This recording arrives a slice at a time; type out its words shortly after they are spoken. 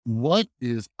What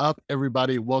is up,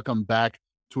 everybody? Welcome back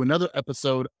to another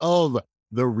episode of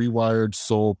the Rewired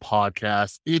Soul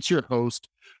podcast. It's your host,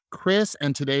 Chris,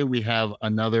 and today we have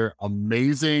another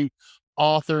amazing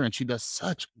author, and she does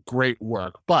such great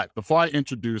work. But before I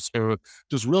introduce her,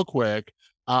 just real quick,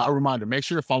 a reminder, make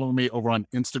sure you're following me over on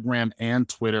Instagram and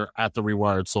Twitter at the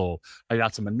Rewired Soul. I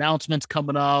got some announcements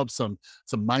coming up, some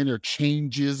minor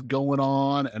changes going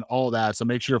on and all that. So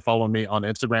make sure you're following me on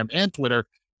Instagram and Twitter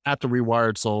at the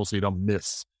Rewired Soul so you don't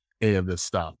miss any of this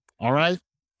stuff. All right,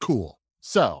 cool.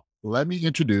 So let me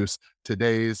introduce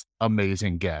today's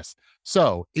amazing guest.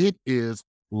 So it is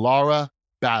Lara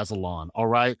Bazelon. All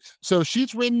right. So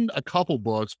she's written a couple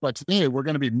books, but today we're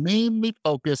going to be mainly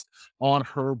focused on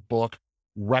her book,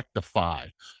 Rectify.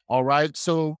 All right.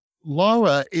 So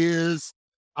Lara is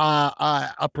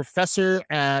a professor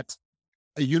at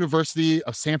a University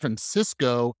of San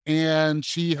Francisco, and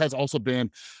she has also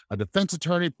been a defense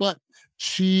attorney, but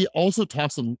she also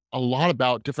talks a lot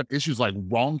about different issues like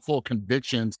wrongful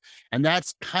convictions, and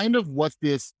that's kind of what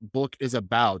this book is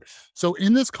about. So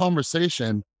in this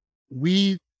conversation,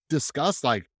 we discuss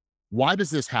like, why does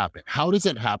this happen? How does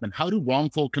it happen? How do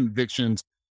wrongful convictions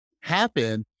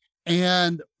happen?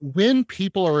 And when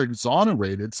people are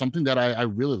exonerated, something that I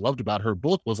really loved about her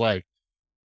book was like,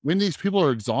 when these people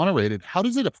are exonerated, how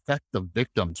does it affect the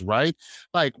victims, right?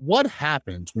 Like, what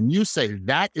happens when you say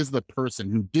that is the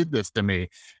person who did this to me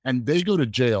and they go to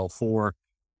jail for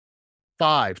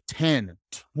 5, 10,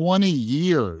 20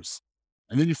 years?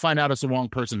 And then you find out it's the wrong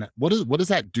person. What does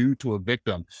that do to a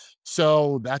victim?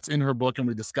 So that's in her book, and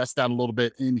we discussed that a little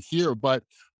bit in here. But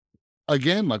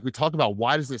again, like we talk about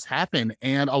why does this happen?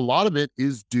 And a lot of it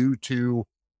is due to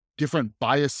different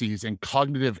biases and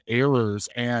cognitive errors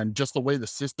and just the way the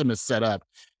system is set up.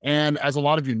 And as a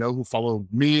lot of you know who follow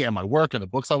me and my work and the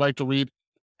books I like to read,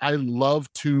 I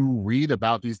love to read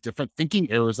about these different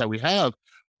thinking errors that we have.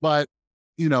 But,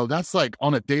 that's like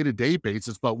on a day-to-day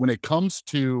basis. But when it comes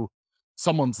to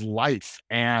someone's life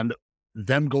and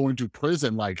them going to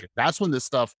prison, like that's when this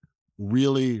stuff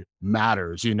really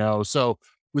matters. So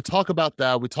we talk about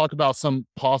that. We talk about some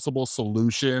possible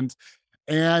solutions,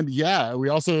 and yeah, we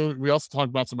also talk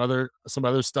about some other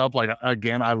stuff. Like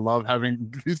again, I love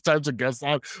having these types of guests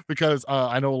on because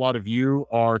I know a lot of you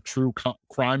are true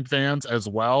crime fans as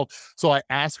well. So I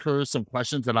ask her some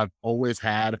questions that I've always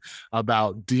had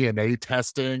about DNA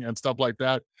testing and stuff like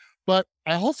that. But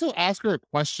I also ask her a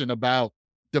question about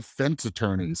defense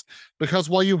attorneys, because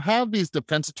while you have these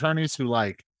defense attorneys who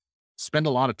like spend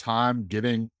a lot of time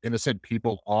getting innocent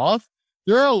people off,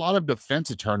 there are a lot of defense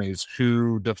attorneys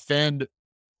who defend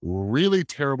really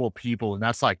terrible people, and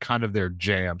that's like kind of their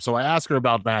jam. So I asked her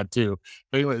about that too.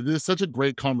 But anyway, this is such a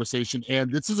great conversation,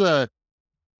 and this is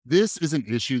an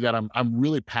issue that I'm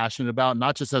really passionate about,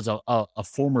 not just as a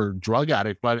former drug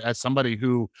addict, but as somebody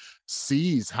who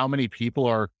sees how many people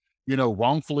are,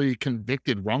 wrongfully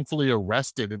convicted, wrongfully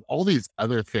arrested, and all these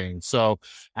other things. So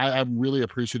I'm really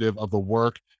appreciative of the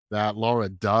work that Laura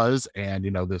does and,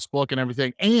 this book and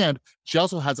everything. And she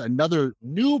also has another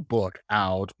new book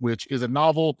out, which is a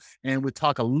novel. And we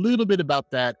talk a little bit about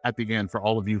that at the end for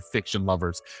all of you fiction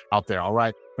lovers out there. All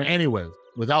right. But anyways,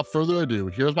 without further ado,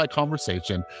 here's my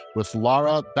conversation with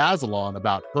Lara Bazelon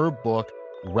about her book,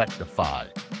 Rectify.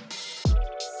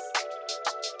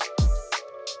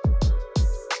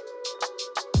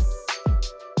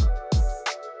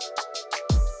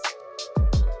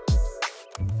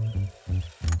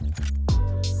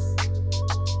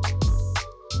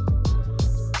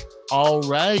 All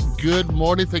right. Good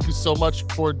morning. Thank you so much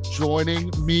for joining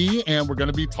me. And we're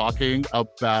going to be talking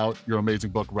about your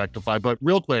amazing book, Rectify. But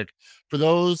real quick, for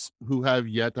those who have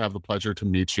yet to have the pleasure to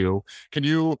meet you, can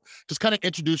you just kind of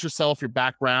introduce yourself, your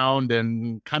background,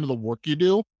 and kind of the work you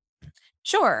do?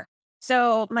 Sure.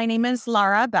 So my name is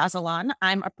Lara Bazelon.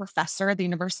 I'm a professor at the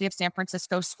University of San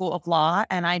Francisco School of Law,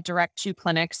 and I direct two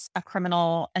clinics, a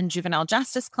criminal and juvenile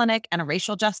justice clinic and a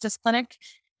racial justice clinic.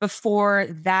 Before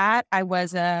that, I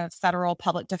was a federal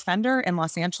public defender in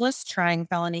Los Angeles trying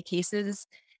felony cases.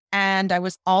 And I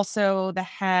was also the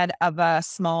head of a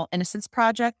small innocence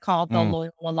project called the Mm,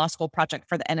 Loyola Law School Project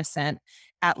for the Innocent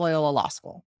at Loyola Law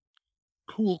School.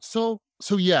 cool. So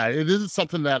yeah, it is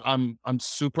something that I'm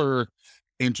super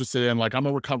interested in. Like I'm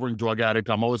a recovering drug addict.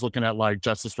 I'm always looking at like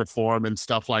justice reform and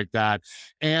stuff like that.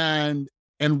 And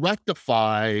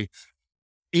Rectify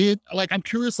I'm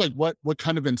curious, like what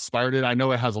kind of inspired it? I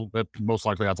know it most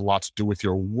likely has a lot to do with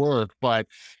your work, but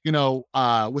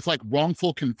with like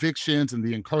wrongful convictions and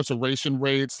the incarceration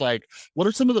rates, like what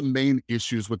are some of the main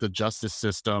issues with the justice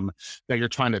system that you're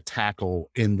trying to tackle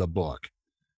in the book?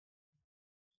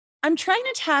 I'm trying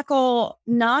to tackle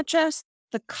not just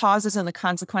the causes and the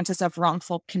consequences of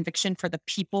wrongful conviction for the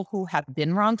people who have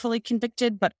been wrongfully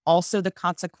convicted, but also the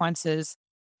consequences,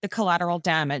 the collateral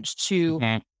damage to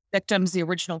Mhm. victims, the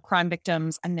original crime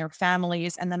victims and their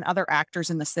families, and then other actors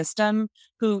in the system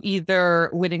who either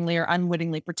wittingly or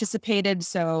unwittingly participated.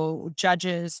 So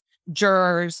judges,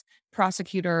 jurors,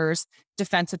 prosecutors,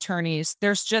 defense attorneys.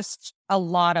 There's just a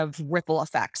lot of ripple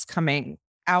effects coming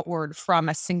outward from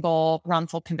a single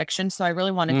wrongful conviction. So I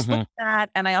really wanted to look Mhm. at that.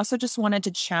 And I also just wanted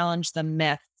to challenge the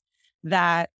myth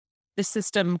that the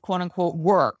system, quote unquote,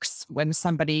 works when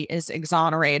somebody is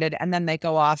exonerated and then they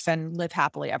go off and live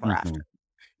happily ever after. Mhm.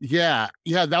 Yeah,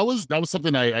 that was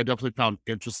something I definitely found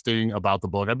interesting about the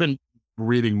book. I've been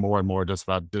reading more and more just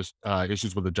about this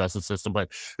issues with the justice system,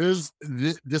 but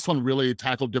this one really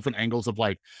tackled different angles of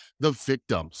like the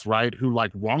victims, right? Who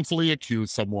like wrongfully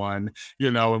accuse someone,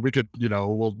 and we could,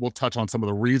 we'll touch on some of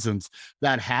the reasons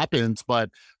that happens, but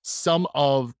some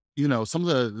of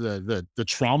the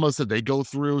traumas that they go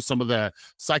through, some of the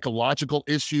psychological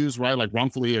issues, right? Like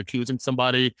wrongfully accusing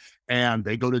somebody and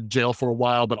they go to jail for a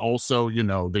while, but also,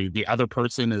 the other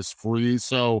person is free.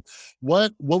 So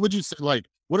what would you say, like,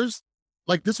 what is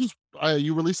like this was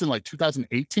you released in like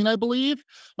 2018, I believe.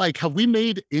 Like, have we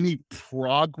made any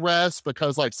progress?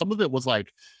 Because like some of it was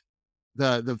like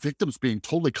the victims being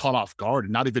totally caught off guard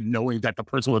and not even knowing that the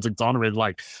person was exonerated.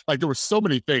 Like there were so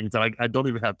many things that I don't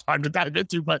even have time to dive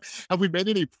into. But have we made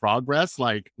any progress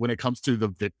like when it comes to the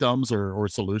victims or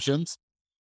solutions?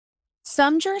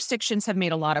 Some jurisdictions have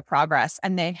made a lot of progress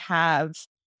and they have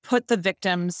put the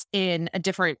victims in a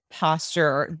different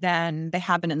posture than they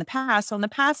have been in the past. So in the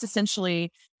past,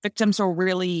 essentially, victims were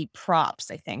really props,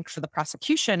 I think, for the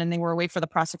prosecution. And they were a way for the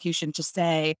prosecution to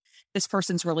say, this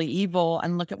person's really evil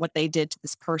and look at what they did to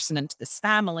this person and to this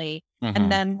family. And Hmm.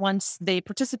 then once they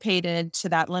participated to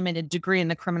that limited degree in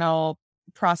the criminal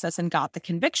process and got the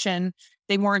conviction,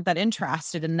 they weren't that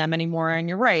interested in them anymore. And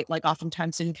you're right, like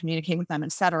oftentimes didn't communicate with them,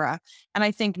 et cetera. And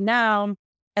I think now,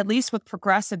 at least with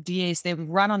progressive DAs, they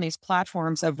run on these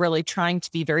platforms of really trying to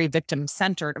be very victim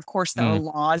centered. Of course, there are Mm.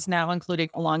 laws now, including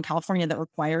a law in California, that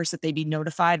requires that they be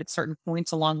notified at certain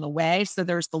points along the way. So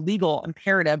there's the legal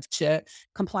imperative to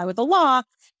comply with the law.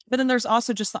 But then there's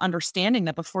also just the understanding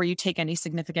that before you take any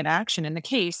significant action in the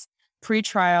case,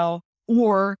 pretrial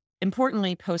or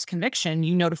importantly, post conviction,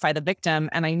 you notify the victim.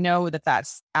 And I know that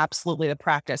that's absolutely the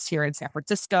practice here in San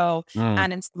Francisco Mm.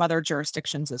 and in some other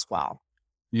jurisdictions as well.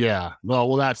 Yeah.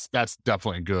 Well, that's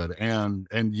definitely good. And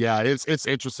yeah, it's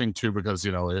interesting too because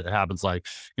it happens like,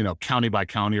 county by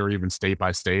county or even state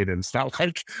by state, and it's not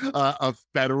like a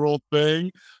federal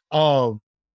thing. Um,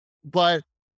 but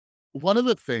one of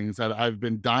the things that I've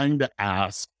been dying to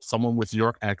ask someone with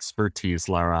your expertise,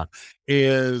 Lara,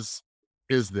 is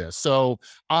this. So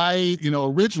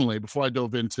originally before I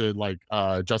dove into like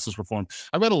justice reform,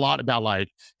 I read a lot about like,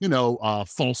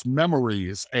 false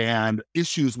memories and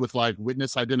issues with like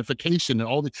witness identification and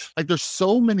all the like there's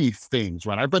so many things,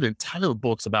 right? I've read entire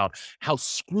books about how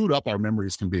screwed up our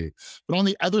memories can be. But on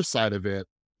the other side of it,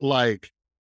 like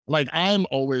I'm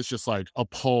always just like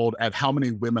appalled at how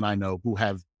many women I know who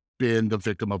have been the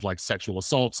victim of like sexual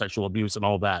assault, sexual abuse, and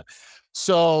all that.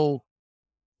 So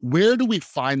where do we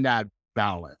find that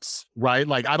balance, right?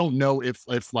 Like I don't know if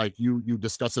like you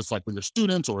discuss this like with your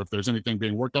students or if there's anything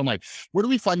being worked on. Like where do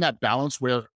we find that balance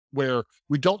where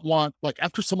we don't want like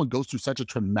after someone goes through such a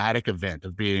traumatic event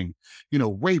of being,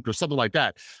 raped or something like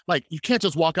that, like you can't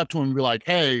just walk up to them and be like,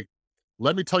 hey,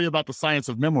 let me tell you about the science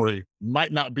of memory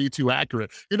might not be too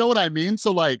accurate. You know what I mean?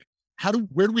 So like,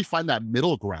 where do we find that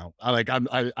middle ground?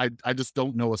 I just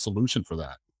don't know a solution for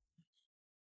that.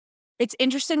 It's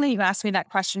interesting that you asked me that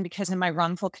question because in my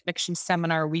wrongful conviction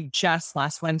seminar, we just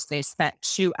last Wednesday spent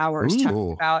 2 hours talking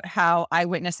Ooh. about how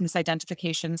eyewitness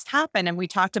misidentifications happen. And we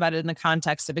talked about it in the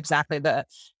context of exactly the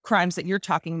crimes that you're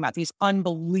talking about, these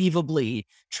unbelievably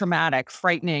traumatic,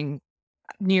 frightening,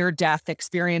 near death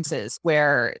experiences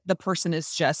where the person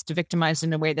is just victimized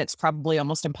in a way that's probably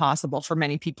almost impossible for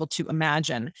many people to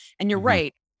imagine. And you're Mhm.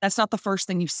 right. That's not the first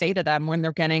thing you say to them when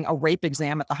they're getting a rape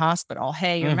exam at the hospital.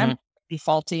 Hey, your memory Mhm. might be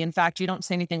faulty. In fact, you don't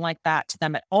say anything like that to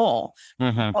them at all.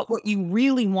 Mhm. But what you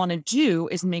really want to do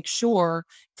is make sure,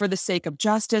 for the sake of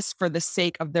justice, for the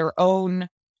sake of their own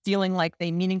feeling like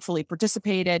they meaningfully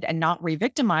participated and not re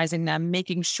victimizing them,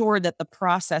 making sure that the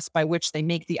process by which they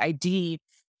make the ID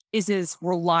is as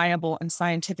reliable and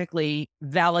scientifically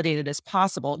validated as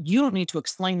possible. You don't need to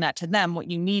explain that to them.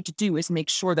 What you need to do is make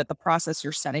sure that the process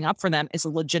you're setting up for them is a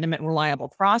legitimate, reliable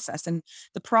process. And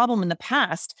the problem in the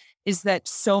past is that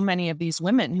so many of these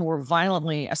women who were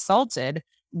violently assaulted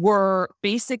were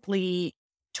basically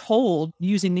told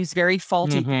using these very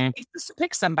faulty Mhm. cases to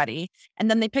pick somebody, and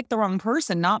then they pick the wrong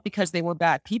person, not because they were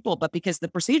bad people, but because the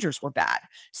procedures were bad.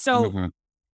 So Mhm.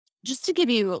 just to give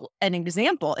you an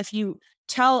example, if you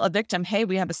tell a victim, "Hey,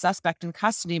 we have a suspect in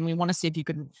custody and we want to see if you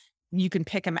can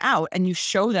pick him out," and you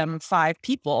show them 5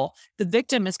 people, the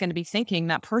victim is going to be thinking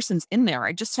that person's in there.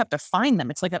 I just have to find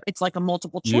them. It's like a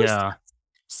multiple choice Yeah. test.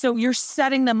 So you're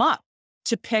setting them up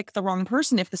to pick the wrong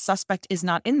person. If the suspect is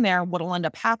not in there, what'll end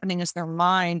up happening is their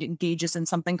mind engages in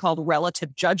something called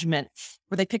relative judgment,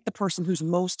 where they pick the person who's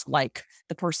most like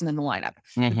the person in the lineup.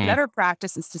 The Mhm. better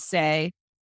practice is to say,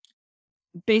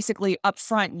 basically up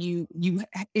front, you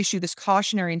issue this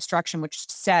cautionary instruction which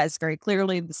says very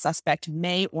clearly the suspect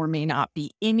may or may not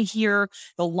be in here.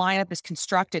 The lineup is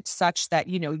constructed such that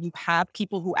you have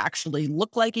people who actually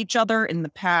look like each other. In the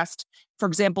past, for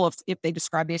example, if they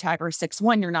describe the attacker as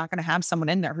 6'1", you're not going to have someone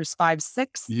in there who's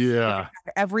 5'6". You're going Yeah.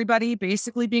 to have everybody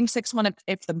basically being 6'1".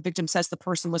 If the victim says the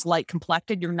person was light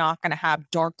complected, you're not going to have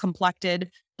dark complected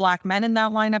Black men in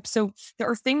that lineup. So there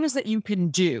are things that you can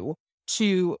do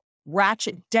to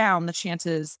ratchet down the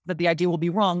chances that the idea will be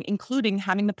wrong, including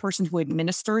having the person who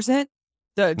administers it,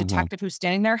 the Mhm. detective who's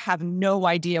standing there, have no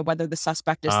idea whether the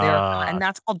suspect is there or not. And Uh,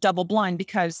 that's called double blind,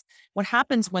 because what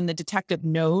happens when the detective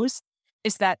knows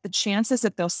is that the chances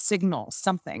that they'll signal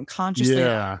something consciously or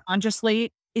yeah.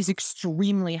 unconsciously is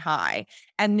extremely high.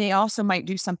 And they also might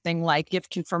do something like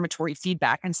give confirmatory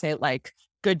feedback and say, like,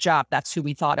 good job, that's who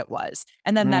we thought it was.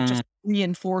 And then that Mm. just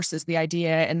reinforces the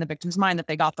idea in the victim's mind that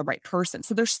they got the right person.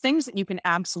 So there's things that you can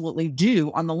absolutely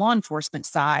do on the law enforcement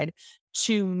side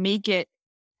to make it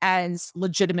as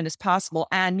legitimate as possible.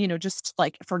 And, just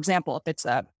like, for example, if it's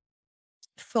a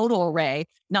photo array,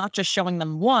 not just showing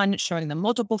them one, showing them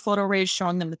multiple photo arrays,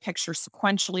 showing them the picture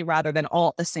sequentially rather than all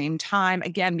at the same time.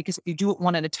 Again, because if you do it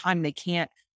one at a time, they can't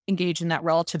engage in that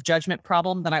relative judgment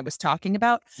problem that I was talking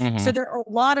about. So Mhm. there are a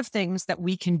lot of things that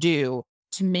we can do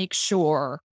to make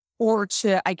sure, or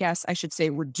to, I guess I should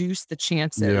say, reduce the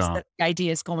chances Yeah. that the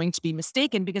idea is going to be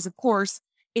mistaken. Because of course,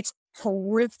 it's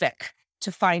horrific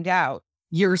to find out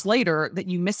years later that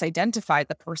you misidentified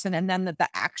the person, and then that the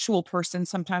actual person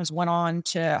sometimes went on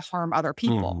to harm other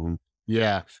people. Mhm.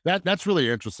 Yeah, that's really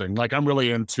interesting. Like, I'm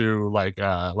really into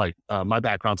my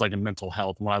background's like in mental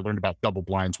health. When I learned about double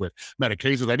blinds with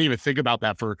medications, I didn't even think about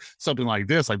that for something like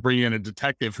this, like bringing in a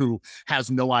detective who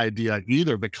has no idea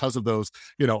either because of those,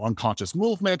 unconscious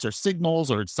movements or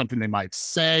signals or something they might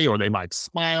say or they might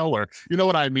smile or you know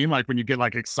what I mean? Like when you get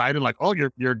like excited, like, oh,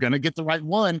 you're gonna get the right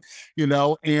one,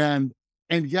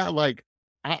 and yeah, like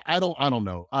I don't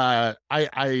know. I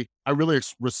really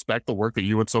respect the work that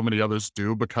you and so many others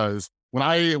do because when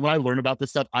I learn about this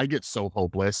stuff, I get so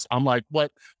hopeless. I'm like,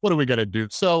 what are we gonna do?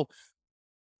 So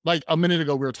like a minute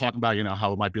ago, we were talking about,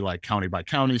 how it might be like county by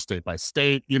county, state by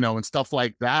state, and stuff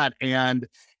like that. And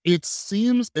it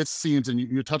seems, and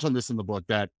you touch on this in the book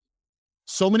that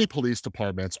so many police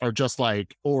departments are just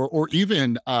like, or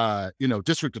even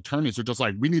district attorneys are just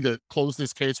like, we need to close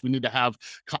this case. We need to have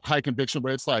high conviction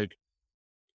rates. Like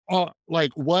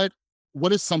what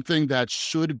is something that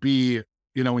should be,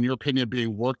 in your opinion,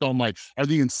 being worked on? Like, are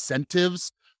the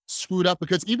incentives screwed up?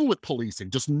 Because even with policing,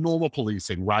 just normal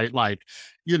policing, right? Like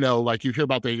you hear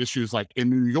about the issues like in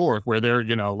New York where they're,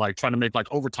 like trying to make like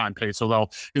overtime pay. So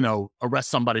they'll, arrest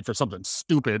somebody for something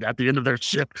stupid at the end of their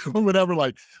shift or whatever.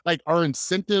 Like are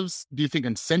incentives, do you think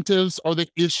incentives are the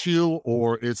issue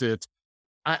or is it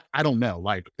I don't know.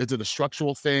 Like, is it a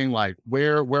structural thing? Like,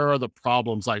 where are the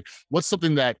problems? Like, what's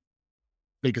something that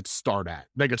they could start at?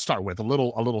 They could start with a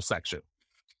little section.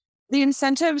 The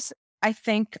incentives, I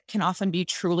think, can often be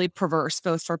truly perverse,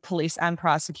 both for police and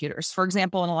prosecutors. For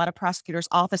example, in a lot of prosecutors'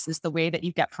 offices, the way that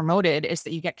you get promoted is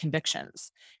that you get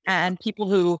convictions. And people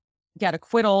who get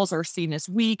acquittals are seen as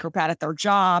weak or bad at their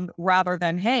job, rather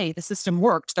than, hey, the system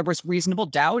worked. There was reasonable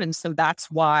doubt. And so that's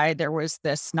why there was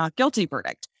this not guilty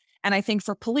verdict. And I think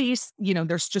for police,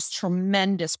 there's just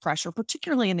tremendous pressure,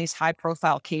 particularly in these high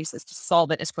profile cases, to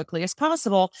solve it as quickly as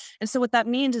possible. And so what that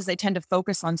means is they tend to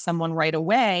focus on someone right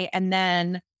away and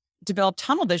then develop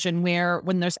tunnel vision, where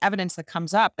when there's evidence that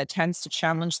comes up that tends to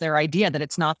challenge their idea that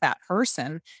it's not that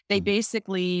person, they Mhm.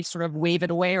 basically sort of wave it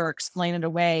away or explain it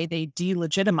away. They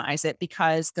delegitimize it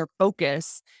because their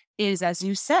focus is, as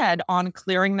you said, on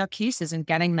clearing their cases and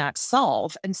getting that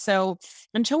solved. And so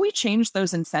until we change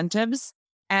those incentives,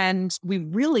 and we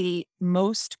really,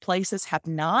 most places have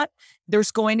not,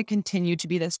 there's going to continue to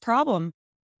be this problem.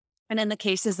 And in the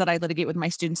cases that I litigate with my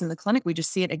students in the clinic, we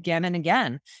just see it again and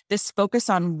again. This focus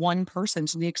on one person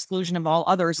to the exclusion of all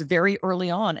others very early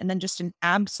on, and then just an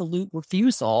absolute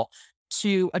refusal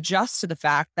to adjust to the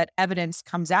fact that evidence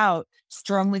comes out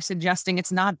strongly suggesting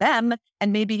it's not them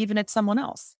and maybe even it's someone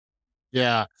else.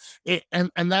 Yeah.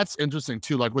 And that's interesting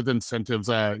too, like with incentives,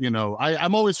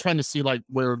 I'm always trying to see like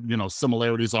where,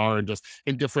 similarities are and just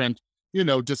in different,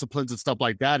 disciplines and stuff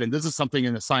like that. And this is something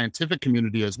in the scientific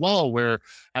community as well, where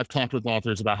I've talked with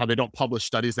authors about how they don't publish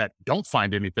studies that don't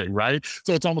find anything, right?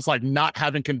 So it's almost like not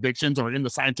having convictions, or in the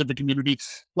scientific community,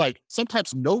 like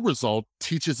sometimes no result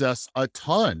teaches us a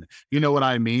ton. You know what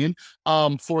I mean?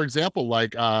 For example,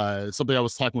 like something I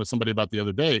was talking with somebody about the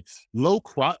other day,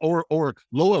 or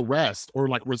low arrest, or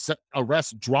like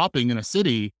arrest dropping in a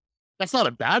city, that's not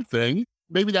a bad thing.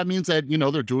 Maybe that means that,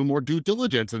 they're doing more due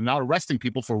diligence and not arresting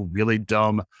people for really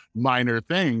dumb minor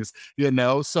things.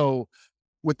 So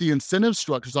with the incentive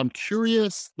structures, I'm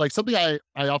curious, like something I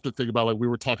often think about, like we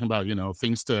were talking about,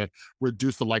 things to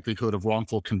reduce the likelihood of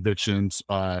wrongful convictions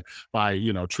by,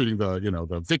 treating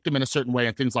the victim in a certain way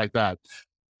and things like that.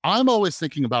 I'm always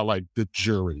thinking about like the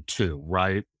jury too,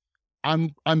 right?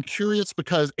 I'm curious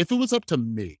because if it was up to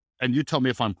me, and you tell me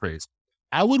if I'm crazy,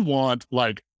 I would want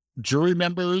like jury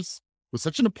members with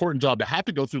such an important job to have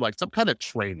to go through like some kind of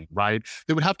training, right?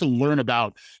 They would have to learn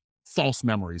about false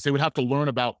memories. They would have to learn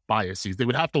about biases. They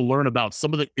would have to learn about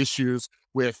some of the issues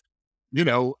with,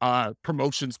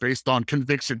 promotions based on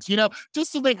convictions,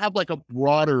 just so they have like a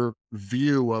broader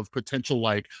view of potential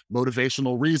like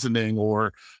motivational reasoning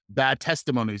or bad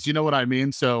testimonies. You know what I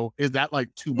mean? So is that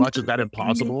like too much? Is that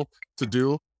impossible to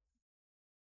do?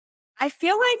 I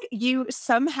feel like you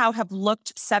somehow have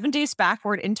looked 7 days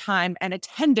backward in time and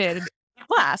attended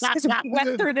class because we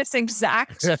went through this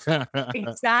exact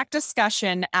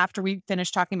discussion after we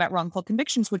finished talking about wrongful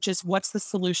convictions, which is what's the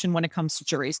solution when it comes to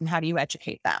juries and how do you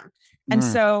educate them? And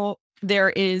Mm, so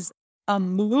there is a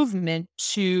movement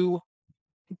to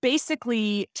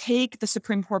basically take the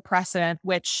Supreme Court precedent,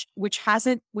 which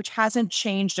hasn't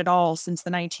changed at all since the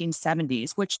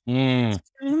 1970s, which mm,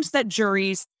 assumes that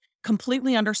juries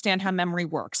completely understand how memory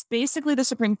works. Basically, the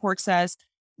Supreme Court says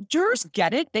jurors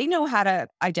get it. They know how to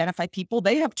identify people.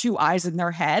 They have two eyes in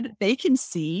their head. They can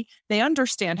see, they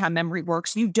understand how memory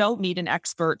works. You don't need an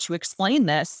expert to explain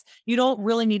this. You don't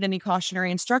really need any cautionary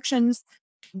instructions.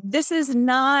 This is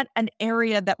not an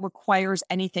area that requires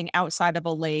anything outside of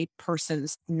a lay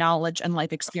person's knowledge and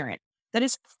life experience. That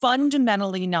is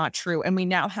fundamentally not true. And we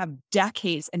now have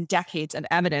decades and decades of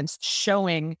evidence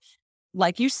showing,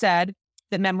 like you said,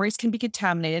 that memories can be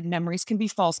contaminated, memories can be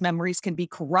false, memories can be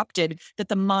corrupted, that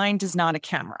the mind is not a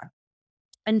camera.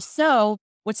 And so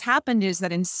what's happened is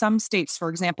that in some states, for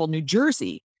example, New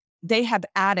Jersey, they have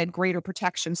added greater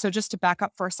protection. So just to back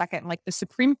up for a second, like the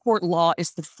Supreme Court law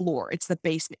is the floor, it's the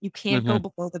basement. You can't go mhm.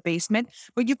 below the basement,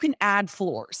 but you can add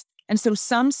floors. And so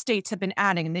some states have been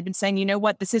adding, and they've been saying, you know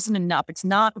what, this isn't enough. It's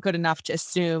not good enough to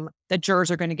assume that jurors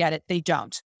are going to get it. They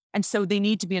don't. And so they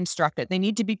need to be instructed. They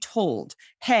need to be told,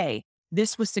 hey,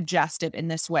 this was suggested in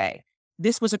this way.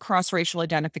 This was a cross-racial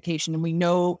identification. And we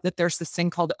know that there's this thing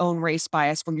called own race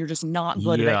bias where you're just not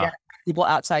good at Yeah. identifying people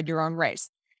outside your own race.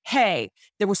 Hey,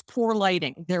 there was poor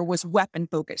lighting, there was weapon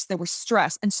focus, there was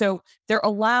stress. And so they're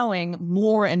allowing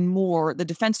more and more the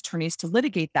defense attorneys to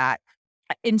litigate that.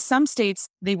 In some states,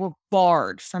 they were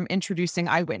barred from introducing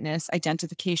eyewitness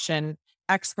identification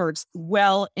experts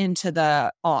well into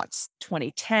the aughts,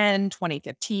 2010,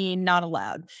 2015, not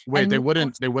allowed. Wait, they And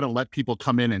wouldn't they wouldn't let people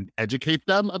come in and educate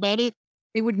them about it?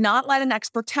 they would not let an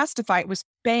expert testify. It was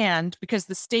banned because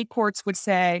the state courts would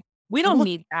say, "We don't What?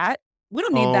 need that. We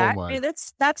don't need Oh that. my.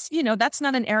 That's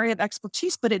not an area of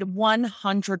expertise," but it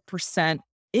 100%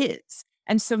 is.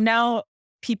 And so now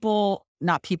people,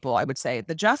 not people, I would say,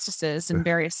 the justices in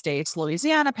various states,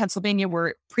 Louisiana, Pennsylvania,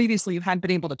 where previously you hadn't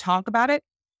been able to talk about it,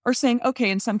 are saying, "Okay,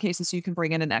 in some cases you can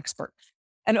bring in an expert."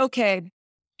 And okay,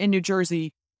 in New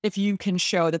Jersey, if you can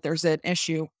show that there's an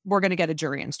issue, we're going to get a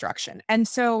jury instruction. And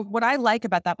so, what I like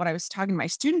about that, what I was talking to my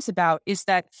students about, is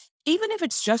that even if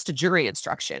it's just a jury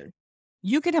instruction,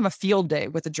 you can have a field day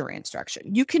with a jury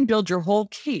instruction. You can build your whole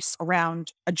case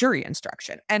around a jury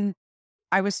instruction. And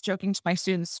I was joking to my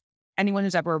students, anyone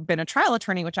who's ever been a trial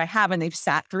attorney, which I have, and they've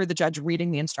sat through the judge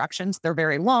reading the instructions, they're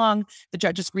very long. The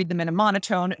judges read them in a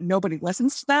monotone. Nobody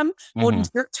listens to them. Well, when Mhm.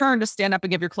 it's your turn to stand up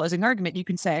and give your closing argument, you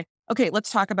can say, okay, let's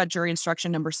talk about jury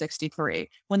instruction number 63,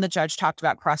 when the judge talked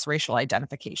about cross-racial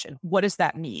identification. What does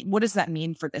that mean? What does that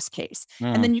mean for this case?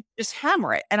 And Mm. then you just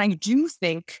hammer it. And I do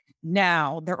think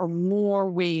now there are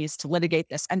more ways to litigate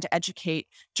this and to educate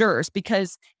jurors,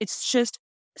 because it's just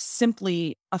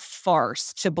simply a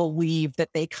farce to believe that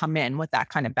they come in with that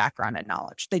kind of background and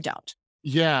knowledge. They don't.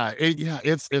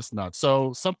 It's nuts.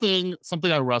 So something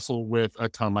I wrestle with a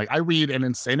ton. Like I read an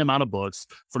insane amount of books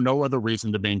for no other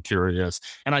reason than being curious,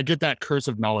 and I get that curse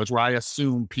of knowledge where I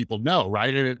assume people know,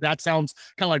 right? And that sounds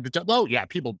kind of like oh yeah,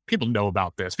 people know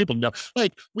about this. People know.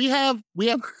 Like we have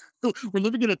we're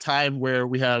living in a time where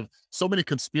we have so many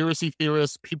conspiracy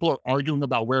theorists. People are arguing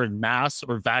about wearing masks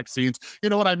or vaccines. You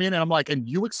know what I mean? And I'm like, and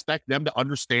you expect them to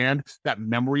understand that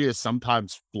memory is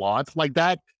sometimes flawed like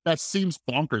that? That seems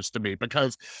bonkers to me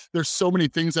because there's so many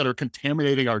things that are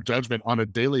contaminating our judgment on a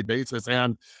daily basis.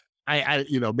 And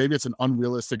maybe it's an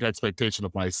unrealistic expectation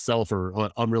of myself or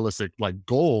an unrealistic like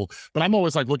goal, but I'm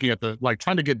always like looking at the like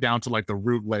trying to get down to like the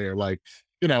root layer, like,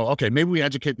 okay, maybe we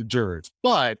educate the jurors,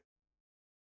 but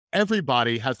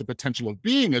everybody has the potential of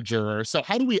being a juror. So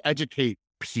how do we educate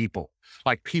people,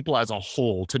 like people as a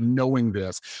whole, to knowing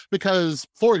this? Because,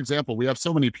 for example, we have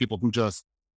so many people who just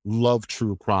love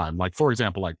true crime. Like, for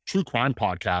example, like true crime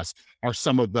podcasts are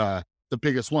some of the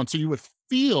biggest ones. So you would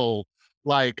feel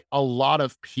like a lot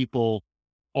of people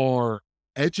are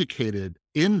educated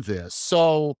in this.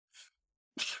 So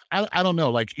I don't know,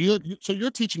 like so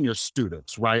you're teaching your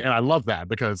students, right? And I love that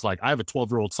because like I have a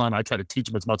 12-year-old son. I try to teach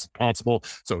him as much as possible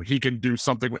so he can do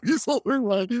something when he's older,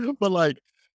 right? But like,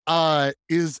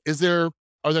 is there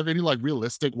are there any like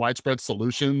realistic widespread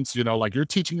solutions? Like you're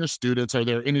teaching your students. Are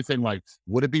there anything like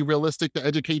would it be realistic to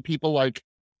educate people like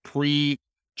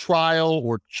pre-trial,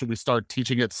 or should we start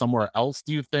teaching it somewhere else?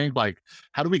 Do you think? Like,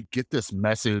 how do we get this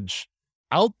message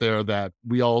out there that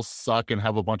we all suck and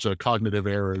have a bunch of cognitive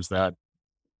errors that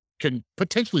can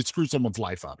potentially screw someone's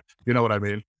life up. You know what I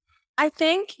mean? I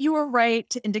think you were right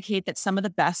to indicate that some of the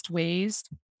best ways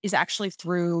is actually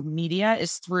through media,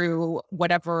 is through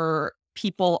whatever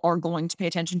people are going to pay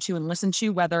attention to and listen to,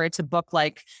 whether it's a book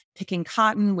like Picking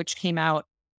Cotton, which came out,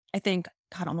 I think,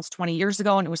 God, almost 20 years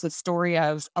ago. And it was the story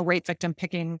of a rape victim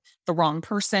picking the wrong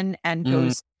person and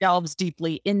Mm, delves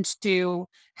deeply into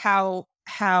how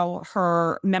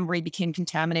her memory became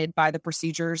contaminated by the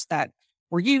procedures that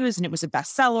were used, and it was a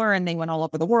bestseller, and they went all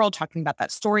over the world talking about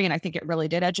that story. And I think it really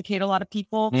did educate a lot of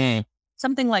people. mm.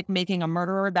 Something like Making a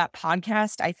Murderer, that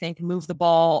podcast, I think moved the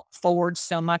ball forward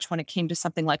so much when it came to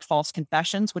something like false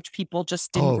confessions, which people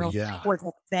just didn't Oh, really yeah. think was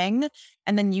a thing.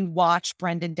 And then you watch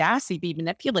Brendan Dassey be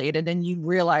manipulated and you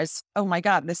realize, oh my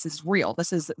God, this is real.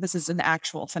 This is an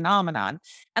actual phenomenon.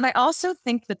 And I also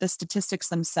think that the statistics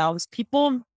themselves,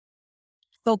 people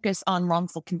focus on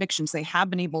wrongful convictions. They have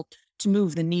been able to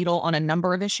move the needle on a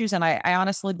number of issues. And I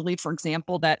honestly believe, for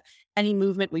example, that any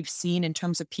movement we've seen in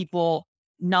terms of people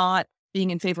not being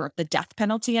in favor of the death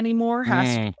penalty anymore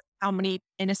has Mm. how many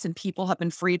innocent people have been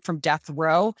freed from death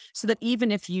row. So that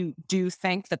even if you do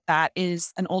think that that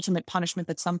is an ultimate punishment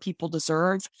that some people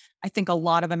deserve, I think a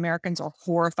lot of Americans are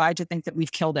horrified to think that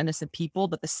we've killed innocent people,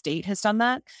 that the state has done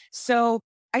that. So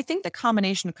I think the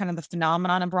combination of kind of the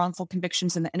phenomenon of wrongful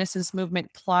convictions and the innocence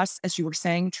movement, plus, as you were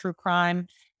saying, true crime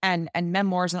and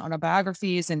memoirs and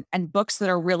autobiographies and books that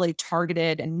are really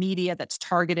targeted and media that's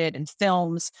targeted and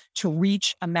films to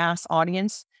reach a mass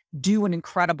audience do an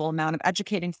incredible amount of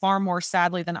educating, far more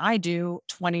sadly than I do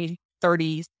 20,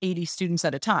 30, 80 students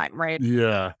at a time, right?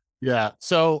 Yeah. Yeah.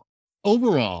 So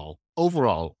overall,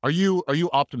 are you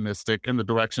optimistic in the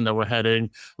direction that we're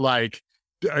heading? Like,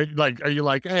 are you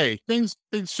like, hey, things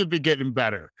should be getting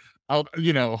better.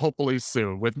 Hopefully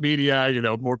soon with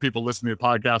media, more people listening to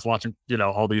podcasts, watching,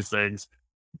 all these things.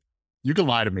 You can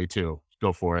lie to me too.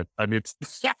 Go for it. I mean, it's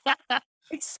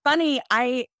It's funny.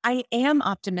 I am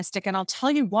optimistic, and I'll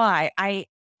tell you why. I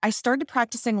started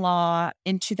practicing law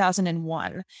in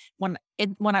 2001 when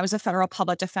I was a federal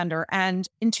public defender, and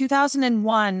in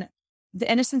 2001,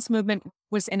 the innocence movement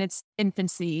was in its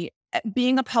infancy.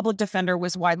 Being a public defender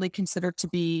was widely considered to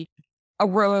be a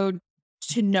road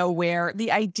to nowhere.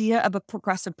 The idea of a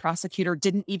progressive prosecutor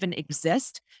didn't even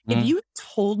exist. If Mm, you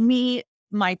told me,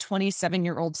 my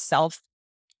 27-year-old self,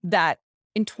 that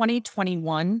in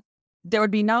 2021, there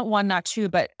would be not one, not two,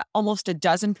 but almost a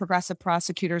dozen progressive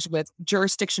prosecutors with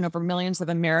jurisdiction over millions of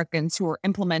Americans who are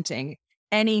implementing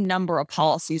any number of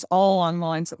policies, all on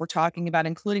lines that we're talking about,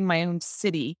 including my own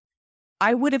city,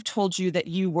 I would have told you that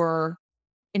you were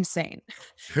insane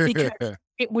because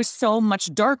it was so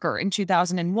much darker in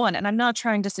 2001. And I'm not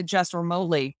trying to suggest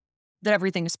remotely that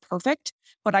everything is perfect,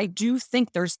 but I do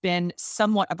think there's been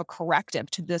somewhat of a corrective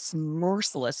to this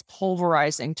merciless,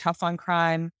 pulverizing, tough on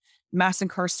crime, mass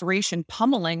incarceration,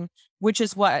 pummeling, which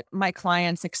is what my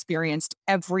clients experienced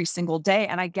every single day.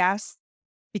 And I guess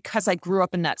because I grew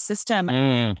up in that system,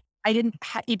 mm. I didn't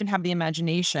even have the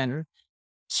imagination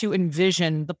to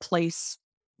envision the place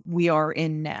we are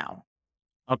in now.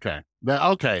 Okay.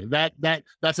 Okay,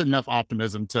 that's enough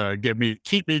optimism to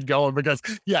keep me going because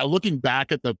yeah, looking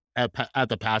back at at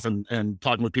the past and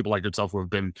talking with people like yourself who have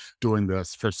been doing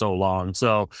this for so long.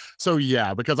 So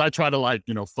yeah, because I try to like,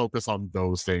 focus on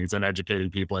those things and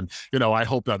educating people. And I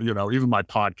hope that, even my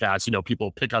podcast,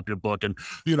 people pick up your book and,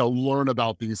 learn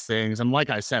about these things. And like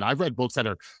I said, I've read books that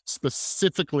are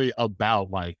specifically about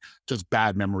like just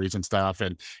bad memories and stuff.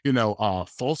 And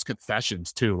false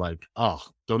confessions too. Like, oh,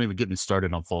 don't even get me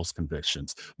started on false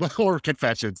convictions, but or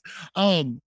confessions.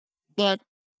 Um, but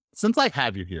since I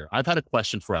have you here, I've had a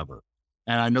question forever.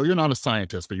 And I know you're not a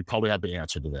scientist, but you probably have the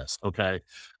answer to this. Okay.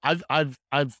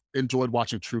 I've enjoyed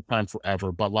watching true crime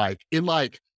forever, but like in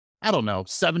like, I don't know,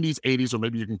 70s, 80s, or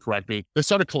maybe you can correct me, they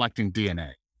started collecting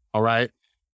DNA. All right.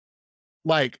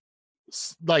 Like,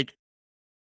 like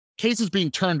cases being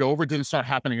turned over didn't start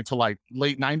happening until like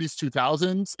late 90s,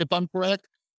 2000s, if I'm correct.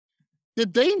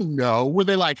 Did they know? Were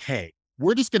they like, hey,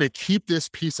 we're just going to keep this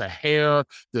piece of hair,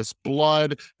 this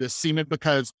blood, this semen,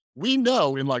 because we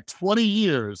know in like 20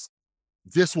 years,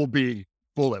 this will be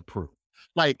bulletproof.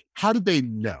 Like, how did they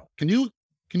know? Can you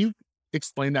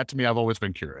explain that to me? I've always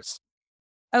been curious.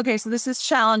 Okay, so this is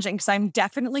challenging because I'm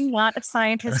definitely not a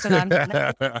scientist and I'm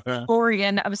not a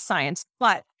historian of science.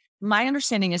 But my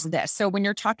understanding is this. So when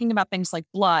you're talking about things like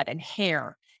blood and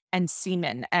hair and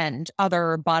semen and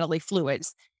other bodily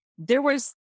fluids, there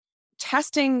was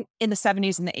testing in the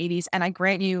 70s and the 80s, and I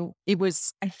grant you, it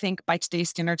was, I think, by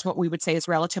today's standards, what we would say is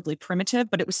relatively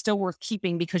primitive, but it was still worth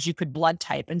keeping because you could blood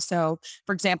type. And so,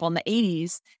 for example, in the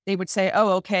 80s, they would say,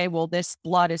 oh, okay, well, this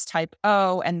blood is type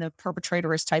O and the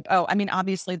perpetrator is type O. I mean,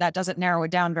 obviously, that doesn't narrow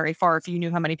it down very far if you knew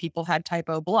how many people had type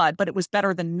O blood, but it was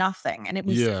better than nothing. And it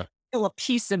was Yeah. still a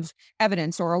piece of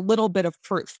evidence or a little bit of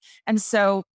proof. And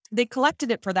so they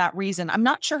collected it for that reason. I'm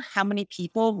not sure how many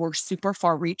people were super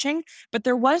far reaching, but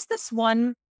there was this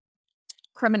one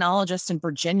criminologist in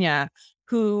Virginia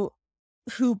who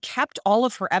kept all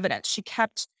of her evidence. She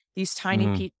kept these tiny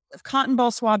Mhm. pieces of cotton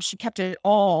ball swabs. She kept it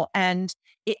all. And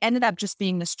it ended up just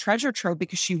being this treasure trove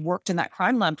because she worked in that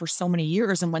crime lab for so many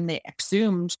years. And when they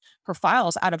exhumed her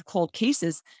files out of cold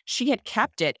cases, she had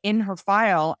kept it in her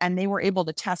file and they were able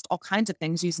to test all kinds of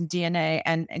things using DNA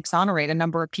and exonerate a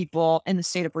number of people in the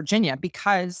state of Virginia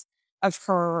because of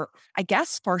her, I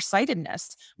guess,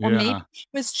 farsightedness. Or maybe Yeah. it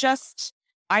was just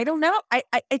I don't know.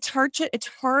 It's hard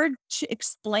to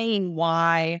explain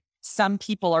why some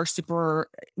people are super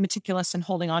meticulous in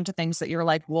holding on to things that you're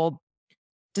like, well,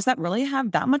 does that really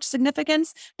have that much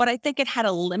significance? But I think it had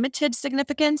a limited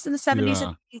significance in the 70s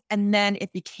Yeah. and then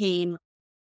it became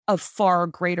of far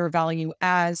greater value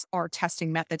as our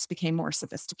testing methods became more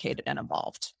sophisticated and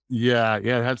evolved. Yeah,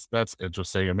 yeah, that's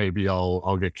interesting, and maybe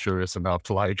I'll get curious enough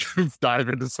to like dive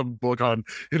into some book on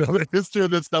the history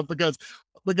of this stuff because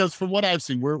from what I've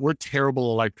seen, we're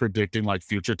terrible at like predicting like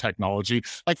future technology.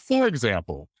 Like for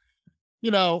example,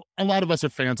 a lot of us are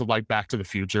fans of like Back to the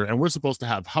Future, and we're supposed to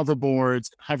have hoverboards,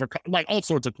 like all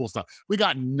sorts of cool stuff. We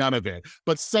got none of it,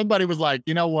 but somebody was like,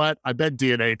 you know what? I bet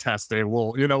DNA testing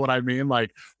will, you know what I mean?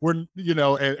 Like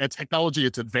and technology,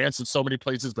 it's advanced in so many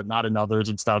places, but not in others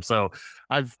and stuff. So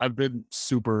I've been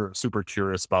super super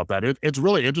curious about that. It's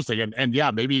really interesting, and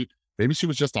yeah, maybe she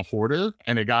was just a hoarder,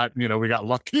 and we got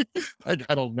lucky. Like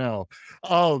I don't know.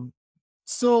 Um,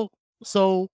 so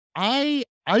so I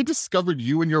discovered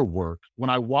you and your work when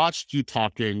I watched you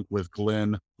talking with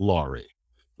Glenn Laurie.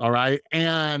 All right.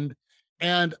 And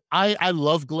I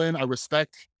love Glenn. I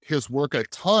respect his work a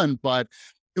ton, but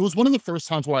it was one of the first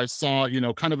times where I saw,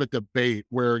 kind of a debate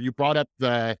where you brought up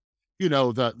the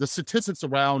statistics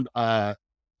around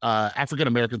African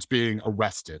Americans being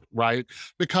arrested, right?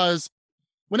 Because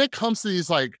when it comes to these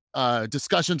like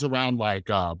discussions around like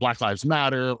Black Lives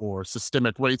Matter or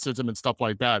systemic racism and stuff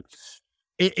like that,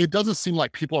 it doesn't seem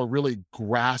like people are really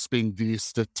grasping these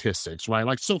statistics, right?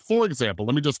 Like, so for example,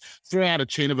 let me just throw out a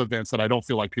chain of events that I don't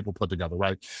feel like people put together,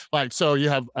 right? Like, so you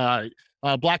have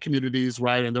Black communities,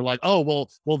 right? And they're like, oh,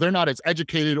 well, they're not as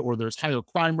educated, or there's higher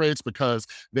crime rates because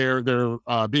they're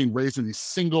being raised in these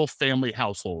single family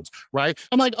households, right?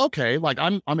 I'm like, okay, like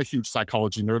I'm a huge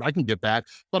psychology nerd, I can get that,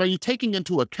 but are you taking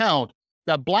into account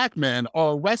that Black men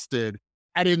are arrested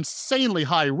at insanely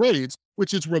high rates,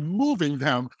 which is removing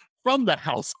them from the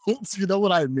households, you know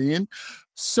what I mean?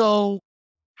 So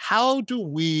how do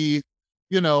we,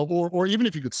 or even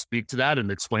if you could speak to that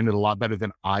and explain it a lot better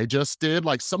than I just did,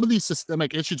 like some of these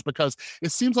systemic issues, because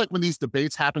it seems like when these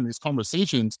debates happen, these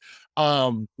conversations,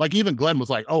 like even Glenn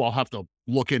was like, oh, I'll have to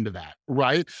look into that,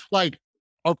 right? Like,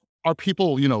 are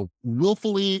people,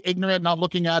 willfully ignorant, not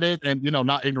looking at it, and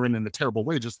not ignorant in a terrible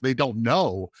way, just they don't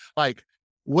know. Like,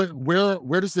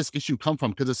 where does this issue come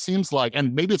from? Because it seems like,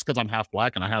 and maybe it's because I'm half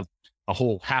Black and I have a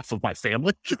whole half of my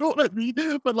family. You know what I mean?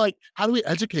 But like, how do we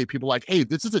educate people like, hey,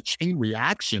 this is a chain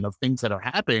reaction of things that are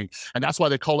happening. And that's why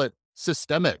they call it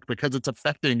systemic, because it's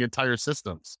affecting entire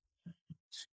systems.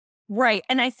 Right.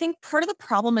 And I think part of the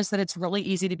problem is that it's really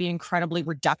easy to be incredibly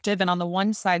reductive. And on the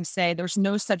one side, say there's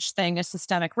no such thing as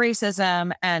systemic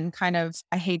racism and kind of,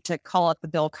 I hate to call it the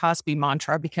Bill Cosby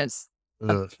mantra because of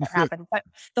Ugh. what happened, but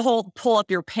the whole pull up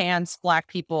your pants, Black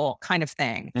people kind of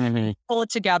thing. Mhm. Pull it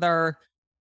together.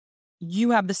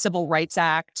 You have the Civil Rights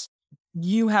Act.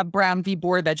 You have Brown v.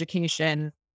 Board of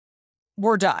Education.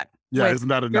 We're done Yeah, with isn't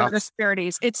that your enough?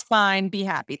 disparities. It's fine. Be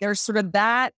happy. There's sort of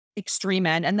that extreme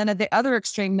end. And then at the other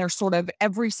extreme, there's sort of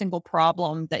every single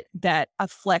problem that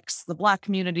afflicts the Black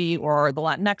community or the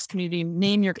Latinx community,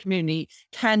 name your community,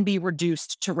 can be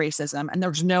reduced to racism. And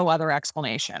there's no other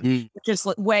explanation, Mm. which is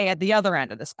way at the other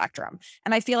end of the spectrum.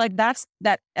 And I feel like that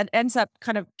it ends up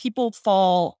kind of people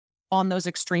fall on those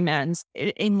extreme ends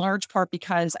in large part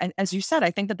because, and as you said,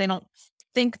 I think that they don't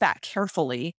think that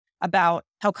carefully about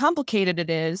how complicated it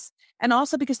is. And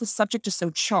also because the subject is so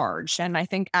charged. And I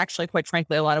think actually, quite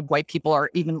frankly, a lot of white people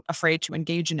are even afraid to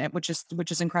engage in it, which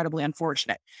is incredibly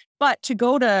unfortunate. But to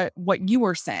go to what you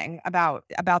were saying about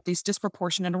these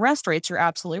disproportionate arrest rates, you're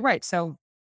absolutely right. So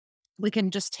we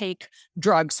can just take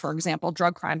drugs, for example,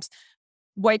 drug crimes.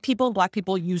 White people and Black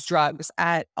people use drugs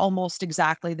at almost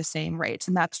exactly the same rates.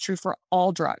 And that's true for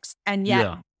all drugs. And yet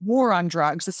Yeah. war on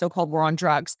drugs, the so-called war on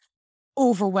drugs,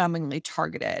 overwhelmingly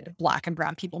targeted Black and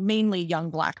brown people, mainly young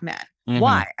Black men. Mhm.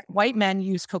 Why? White men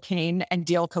use cocaine and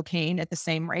deal cocaine at the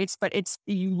same rates, but it's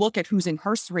you look at who's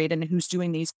incarcerated and who's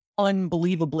doing these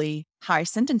unbelievably high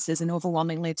sentences, and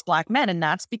overwhelmingly it's Black men. And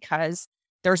that's because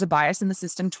there's a bias in the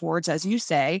system towards, as you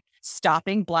say,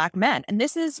 stopping Black men. And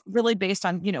this is really based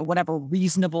on, whatever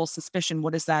reasonable suspicion.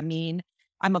 What does that mean?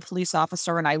 I'm a police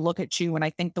officer and I look at you and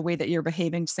I think the way that you're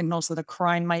behaving signals that a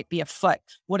crime might be afoot.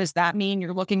 What does that mean?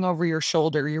 You're looking over your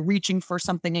shoulder. You're reaching for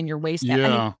something in your waistband. I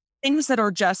mean, Yeah. things that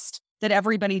are just that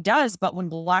everybody does, but when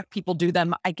Black people do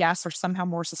them, I guess are somehow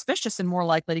more suspicious and more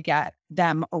likely to get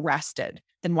them arrested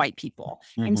than white people.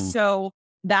 And Mhm. so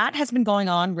that has been going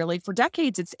on really for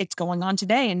decades. It's going on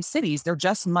today in cities. They're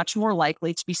just much more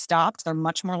likely to be stopped. They're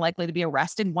much more likely to be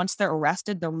arrested. Once they're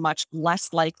arrested, they're much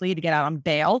less likely to get out on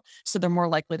bail. So they're more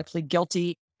likely to plead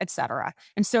guilty, et cetera.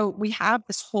 And so we have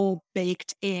this whole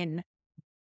baked in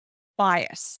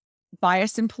bias,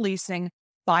 bias in policing,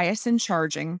 bias in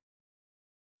charging,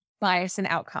 bias in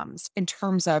outcomes in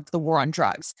terms of the war on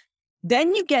drugs.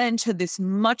 Then you get into this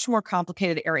much more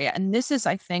complicated area. And this is,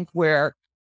 I think, where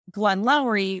Glenn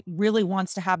Loury really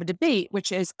wants to have a debate,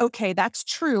 which is, okay, that's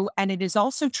true. And it is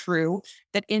also true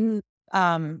that in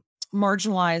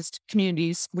marginalized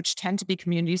communities, which tend to be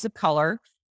communities of color,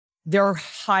 there are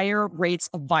higher rates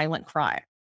of violent crime.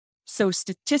 So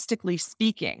statistically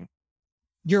speaking,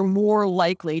 you're more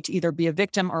likely to either be a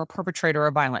victim or a perpetrator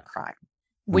of violent crime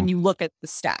when Mm. you look at the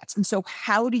stats. And so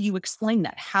how do you explain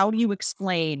that? How do you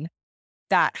explain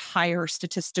that higher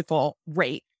statistical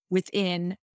rate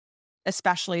within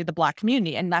especially the Black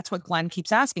community? And that's what Glenn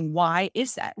keeps asking. Why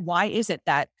is that? Why is it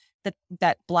that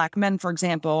Black men, for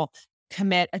example,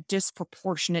 commit a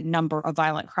disproportionate number of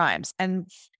violent crimes?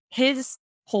 And his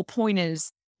whole point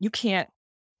is you can't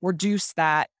reduce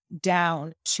that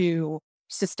down to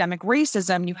systemic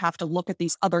racism. You have to look at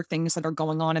these other things that are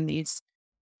going on in these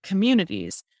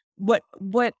communities. What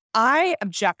I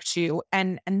object to,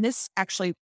 and this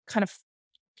actually kind of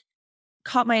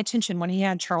caught my attention when he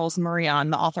had Charles Murray on,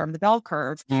 the author of The Bell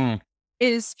Curve, Mm.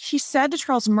 is he said to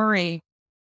Charles Murray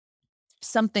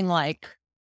something like,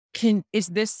 is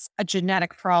this a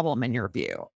genetic problem in your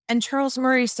view? And Charles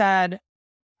Murray said,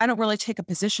 I don't really take a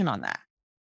position on that.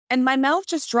 And my mouth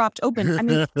just dropped open. I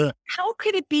mean, how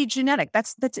could it be genetic?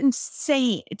 That's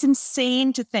insane. It's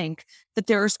insane to think that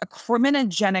there's a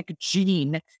criminogenic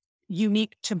gene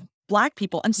unique to Black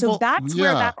people. And so Well, that's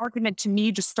where yeah. that argument to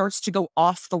me just starts to go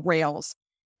off the rails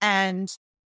and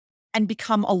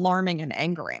become alarming and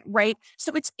angering, right?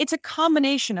 So it's a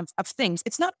combination of things.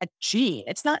 It's not a gene.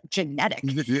 It's not genetic.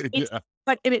 It's Yeah.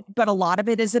 but a lot of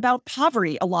it is about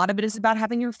poverty. A lot of it is about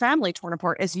having your family torn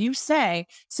apart. As you say,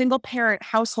 single parent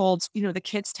households, the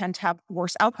kids tend to have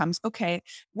worse outcomes. Okay,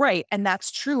 right. And that's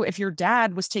true if your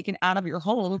dad was taken out of your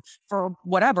home for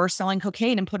whatever, selling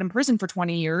cocaine and put in prison for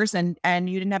 20 years and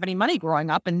you didn't have any money growing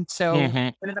up. And so,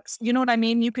 Mhm. you know what I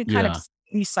mean? You can kind of Yeah.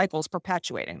 these cycles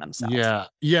perpetuating themselves.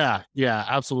 Yeah,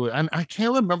 absolutely. And I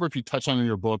can't remember if you touched on it in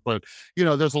your book, but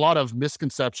there's a lot of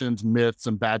misconceptions, myths,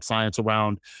 and bad science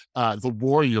around the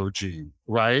warrior gene,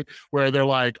 right? Where they're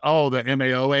like, oh, the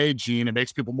MAOA gene, it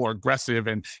makes people more aggressive,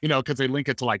 and because they link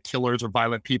it to like killers or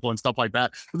violent people and stuff like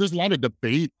that. But there's a lot of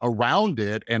debate around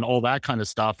it and all that kind of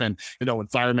stuff, and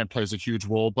environment plays a huge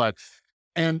role. But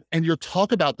and your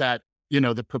talk about that,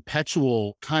 the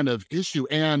perpetual kind of issue,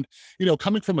 and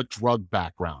coming from a drug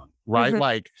background, right? Mhm.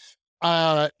 Like,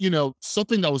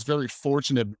 something that was very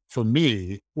fortunate for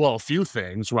me, well, a few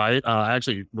things, right?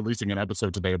 Actually releasing an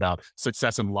episode today about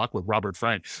success and luck with Robert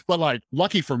Frank. But like,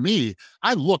 lucky for me,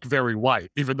 I look very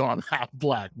white, even though I'm half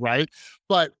black, right?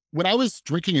 But when I was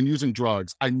drinking and using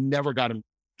drugs, I never got in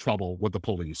trouble with the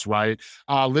police, right?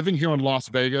 Living here in Las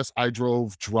Vegas, I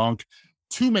drove drunk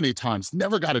too many times,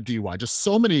 never got a DUI, just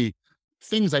so many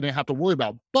things I didn't have to worry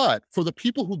about. But for the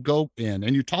people who go in,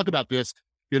 and you talk about this,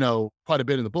 quite a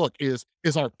bit in the book, is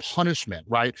our punishment,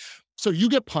 right? So you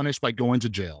get punished by going to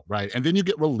jail, right? And then you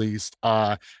get released,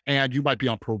 and you might be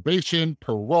on probation,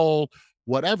 parole,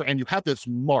 whatever, and you have this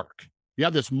mark. You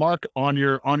have this mark on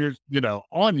you.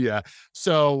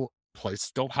 So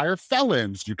places don't hire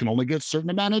felons. You can only get a certain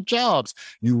amount of jobs.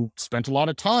 You spent a lot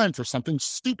of time for something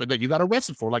stupid that you got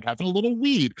arrested for, like having a little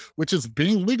weed, which is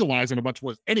being legalized in a bunch of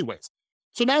ways. Anyways,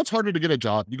 so now it's harder to get a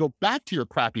job. You go back to your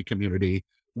crappy community.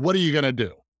 What are you going to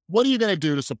do? What are you going to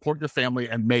do to support your family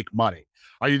and make money?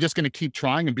 Are you just going to keep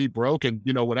trying and be broke and,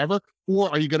 whatever? Or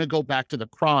are you going to go back to the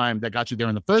crime that got you there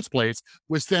in the first place,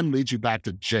 which then leads you back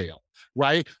to jail,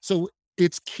 right? So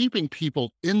it's keeping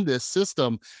people in this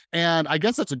system. And I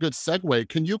guess that's a good segue.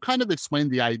 Can you kind of explain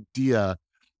the idea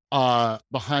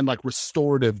behind like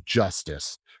restorative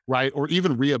justice, right? Or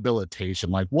even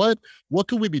rehabilitation? Like what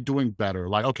could we be doing better?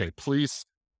 Like, okay, police,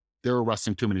 they're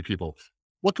arresting too many people.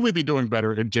 What can we be doing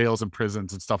better in jails and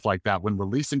prisons and stuff like that when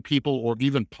releasing people, or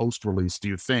even post-release, do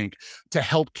you think, to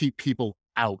help keep people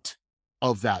out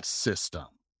of that system?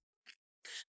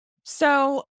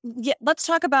 So, yeah, let's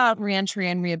talk about reentry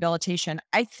and rehabilitation.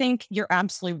 I think you're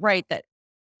absolutely right that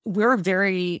we're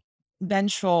very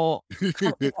vengeful,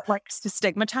 likes to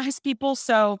stigmatize people.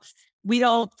 So we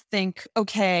don't think,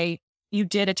 okay, you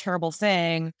did a terrible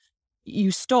thing,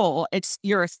 you stole,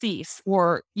 you're a thief,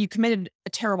 or you committed a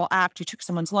terrible act, you took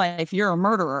someone's life, you're a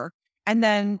murderer. And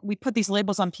then we put these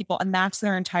labels on people, and that's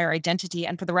their entire identity.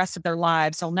 And for the rest of their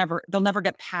lives, they'll never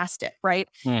get past it, right?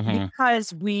 Hmm.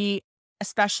 Because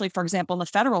especially for example, in the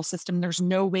federal system, there's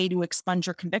no way to expunge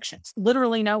your convictions.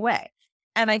 Literally no way.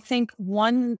 And I think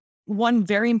one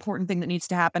very important thing that needs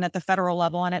to happen at the federal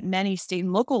level and at many state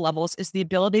and local levels is the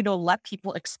ability to let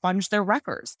people expunge their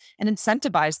records and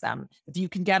incentivize them. If you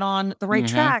can get on the right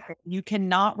Hmm. track, you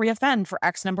cannot reoffend for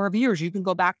X number of years. You can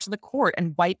go back to the court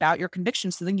and wipe out your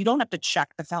convictions so then you don't have to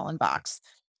check the felon box.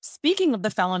 Speaking of the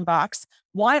felon box,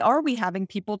 why are we having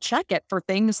people check it for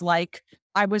things like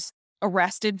I was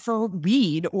arrested for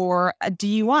weed or a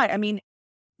DUI? I mean,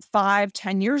 5,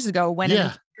 10 years ago when an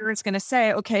Yeah. employer is going to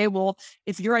say, okay, well,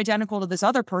 if you're identical to this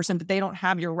other person, but they don't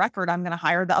have your record, I'm going to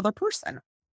hire the other person.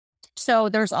 So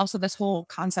there's also this whole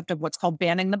concept of what's called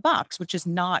banning the box, which is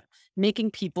not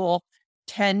making people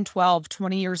 10, 12,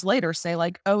 20 years later say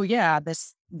like, oh yeah,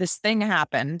 this thing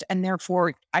happened. And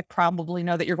therefore I probably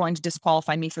know that you're going to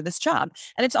disqualify me for this job.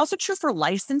 And it's also true for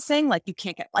licensing. Like you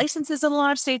can't get licenses in a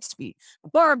lot of states to be a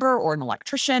barber or an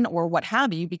electrician or what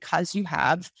have you, because you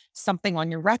have something on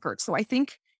your record. So I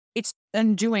think it's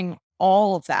undoing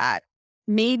all of that.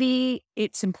 Maybe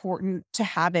it's important to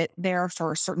have it there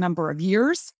for a certain number of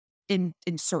years in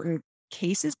certain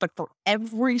cases, but for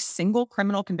every single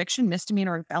criminal conviction,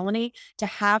 misdemeanor and felony, to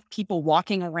have people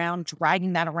walking around,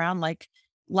 dragging that around like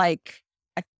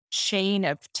a chain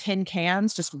of tin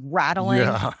cans, just rattling,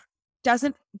 Yeah.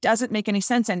 doesn't make any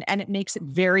sense. And it makes it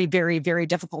very, very, very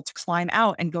difficult to climb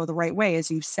out and go the right way, as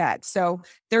you said. So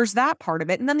there's that part of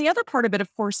it. And then the other part of it,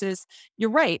 of course, is you're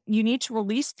right. You need to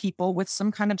release people with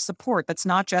some kind of support that's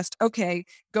not just, okay,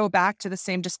 go back to the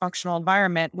same dysfunctional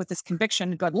environment with this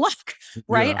conviction. Good luck.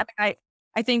 Right. Yeah.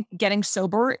 I think getting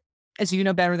sober, as you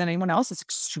know better than anyone else, is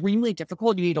extremely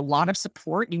difficult. You need a lot of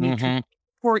support. You need Hmm.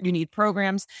 support, you need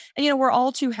programs. And, we're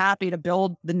all too happy to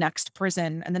build the next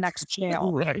prison and the next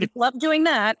jail. We Right. love doing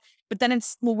that. But then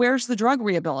it's, well, where's the drug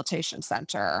rehabilitation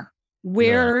center? Yeah.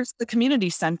 Where's the community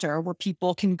center where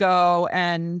people can go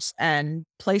and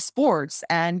play sports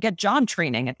and get job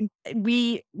training? And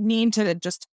we need to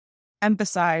just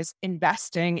emphasize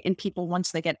investing in people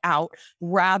once they get out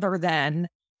rather than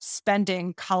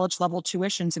spending college level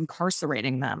tuitions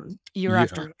incarcerating them year Yeah.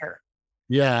 after year.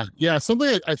 Yeah, yeah,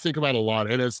 something I think about a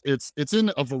lot, and it's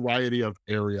in a variety of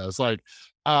areas. Like,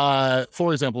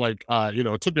 for example, like,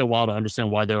 it took me a while to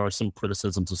understand why there are some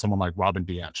criticisms of someone like Robin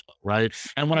DiAngelo, right?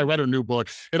 And when I read her new book,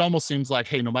 it almost seems like,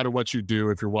 hey, no matter what you do,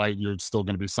 if you're white, you're still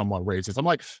going to be somewhat racist. I'm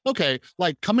like, okay,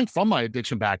 like coming from my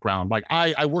addiction background, like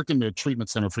I worked in the treatment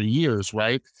center for years,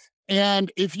 right?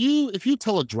 And if you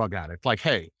tell a drug addict, like,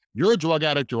 hey, you're a drug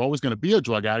addict, you're always going to be a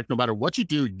drug addict, no matter what you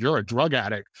do, you're a drug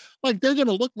addict, like, they're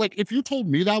gonna look like, if you told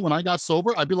me that when I got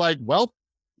sober, I'd be like, well,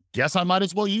 guess I might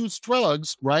as well use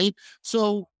drugs, right?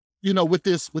 So, with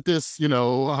this,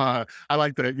 I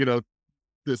like the,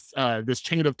 this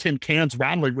chain of tin cans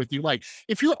rattling with you. Like,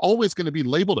 if you're always going to be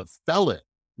labeled a felon,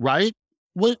 right?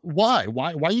 Why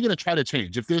are you going to try to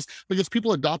change? If this Because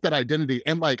people adopt that identity,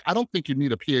 and like, I don't think you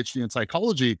need a PhD in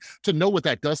psychology to know what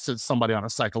that does to somebody on a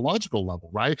psychological level,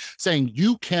 right? Saying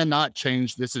you cannot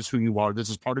change. This is who you are. This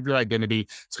is part of your identity.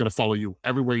 It's going to follow you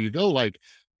everywhere you go. Like,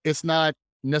 it's not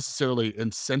necessarily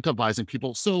incentivizing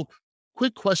people. So,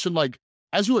 quick question: like,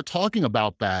 as you were talking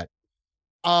about that,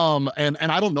 and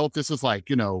I don't know if this is like,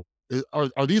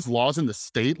 are these laws in the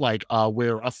state like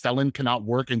where a felon cannot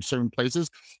work in certain places,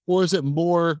 or is it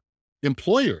more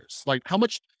employers? Like, how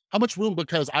much room?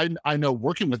 Because I know,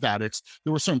 working with addicts,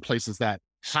 there were certain places that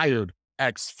hired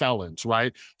ex felons,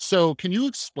 right? So can you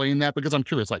explain that? Because I'm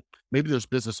curious. Like, maybe there's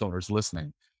business owners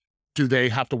listening. Do they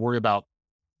have to worry about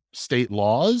state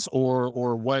laws,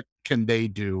 or what can they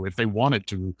do if they wanted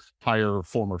to hire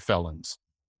former felons?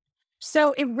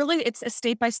 So it's a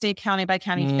state by state, county by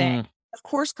county thing. Mm, Of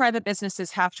course, private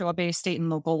businesses have to obey state and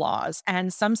local laws,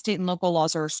 and some state and local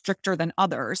laws are stricter than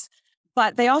others,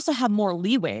 but they also have more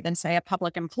leeway than, say, a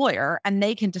public employer, and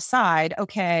they can decide,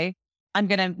 okay, I'm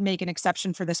going to make an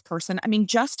exception for this person. I mean,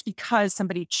 just because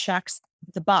somebody checks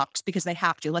the box because they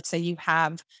have to, let's say you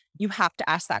have to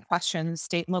ask that question,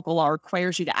 state and local law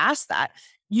requires you to ask that.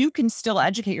 You can still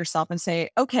educate yourself and say,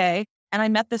 okay, and I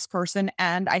met this person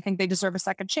and I think they deserve a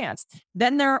second chance.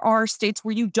 Then there are states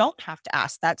where you don't have to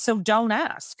ask that. So don't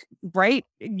ask, right?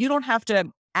 You don't have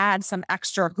to add some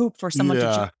extra hoop for someone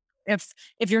to yeah.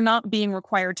 if you're not being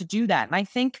required to do that. And I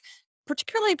think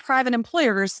particularly private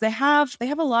employers, they have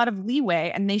a lot of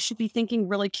leeway and they should be thinking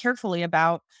really carefully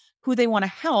about who they want to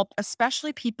help,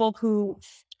 especially people who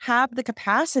have the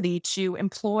capacity to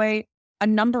employ a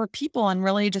number of people and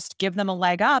really just give them a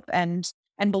leg up and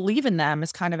believe in them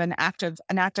as kind of an act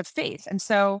of faith. And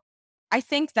so I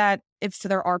think that if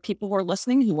there are people who are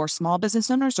listening who are small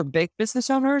business owners or big business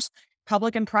owners,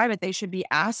 public and private, they should be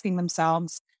asking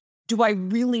themselves, do I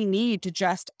really need to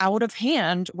just out of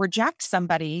hand reject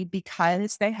somebody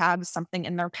because they have something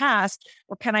in their past?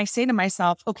 Or can I say to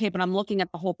myself, okay, but I'm looking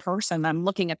at the whole person. I'm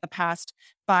looking at the past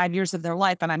 5 years of their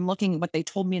life and I'm looking at what they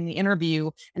told me in the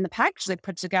interview and the package they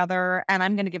put together, and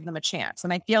I'm going to give them a chance.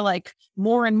 And I feel like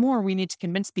more and more we need to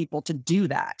convince people to do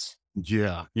that.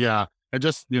 Yeah, yeah. And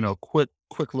just,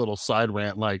 quick little side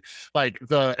rant,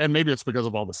 and maybe it's because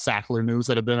of all the Sackler news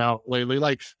that have been out lately.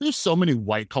 Like, there's so many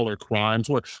white collar crimes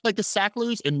where, like, the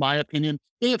Sacklers, in my opinion,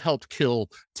 they have helped kill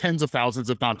tens of thousands,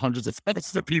 if not hundreds of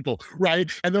thousands of people, right?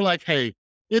 And they're like, hey,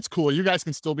 it's cool. You guys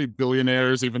can still be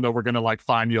billionaires, even though we're gonna like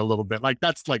fine you a little bit. Like,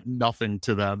 that's like nothing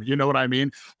to them. You know what I mean?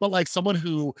 But like, someone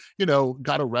who,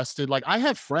 got arrested, like, I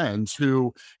have friends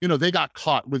who, they got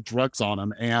caught with drugs on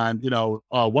them. And,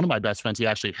 one of my best friends, he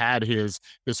actually had his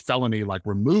felony like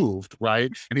removed,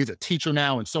 right? And he's a teacher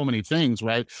now and so many things,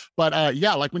 right? But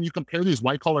yeah, like, when you compare these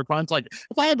white collar crimes, like,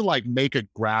 if I had to like make a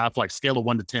graph, like scale of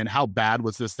 1 to 10, how bad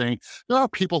was this thing? There are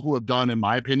people who have done, in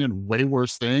my opinion, way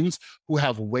worse things, who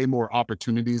have way more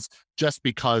opportunities just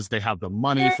because they have the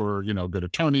money for, good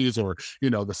attorneys, or,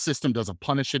 the system doesn't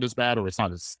punish it as bad, or it's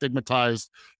not as stigmatized,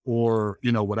 or,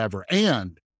 whatever.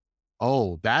 And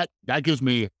oh, that gives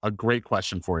me a great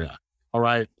question for you. All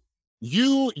right.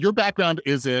 Your background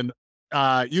is in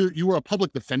you were a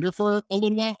public defender for a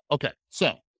little while. Okay.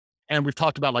 So, and we've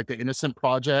talked about like the Innocent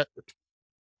Project.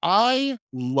 I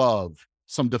love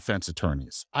some defense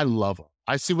attorneys. I love them.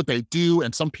 I see what they do,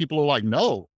 and some people are like,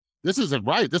 no, this isn't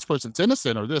right. This person's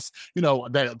innocent, or this,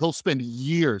 they'll spend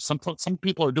years. Some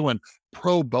people are doing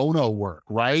pro bono work,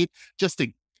 right? Just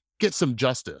to get some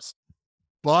justice.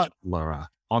 But Laura,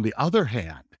 on the other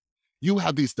hand, you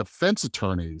have these defense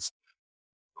attorneys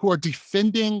who are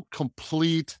defending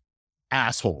complete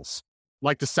assholes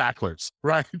like the Sacklers,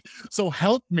 right? So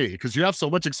help me, because you have so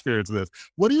much experience in this.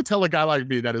 What do you tell a guy like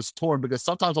me that is torn? Because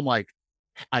sometimes I'm like,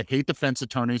 I hate defense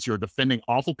attorneys. You're defending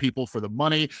awful people for the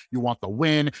money. You want the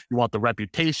win. You want the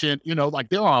reputation. Like,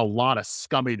 there are a lot of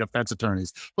scummy defense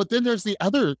attorneys. But then there's the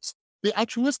others, the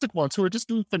altruistic ones who are just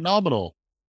doing phenomenal.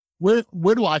 Where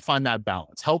do I find that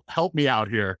balance? Help me out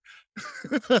here.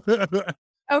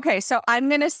 Okay, so I'm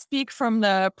going to speak from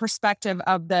the perspective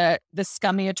of the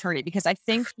scummy attorney because I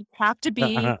think you have to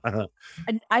be.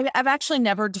 And I've actually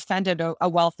never defended a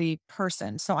wealthy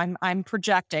person, so I'm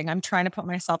projecting. I'm trying to put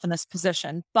myself in this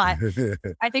position, but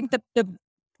I think the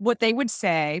what they would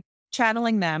say,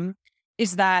 channeling them,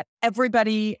 is that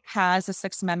everybody has a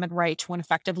Sixth Amendment right to an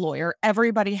effective lawyer.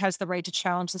 Everybody has the right to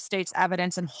challenge the state's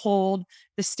evidence and hold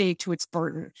the state to its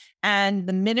burden. And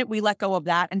the minute we let go of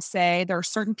that and say there are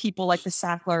certain people like the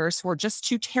Sacklers who are just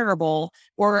too terrible,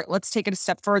 or let's take it a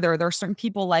step further, there are certain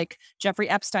people like Jeffrey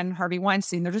Epstein and Harvey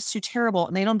Weinstein, they're just too terrible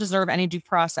and they don't deserve any due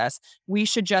process. We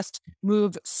should just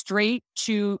move straight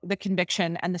to the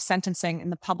conviction and the sentencing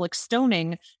and the public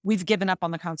stoning. We've given up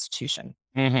on the Constitution.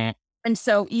 Mhm. And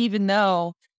so even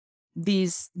though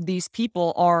these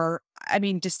people are, I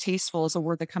mean, distasteful is a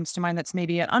word that comes to mind that's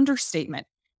maybe an understatement.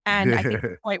 And I think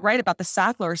you're quite right about the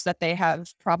Sacklers that they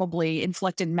have probably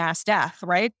inflicted mass death,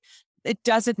 right? It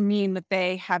doesn't mean that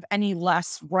they have any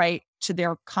less right to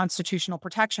their constitutional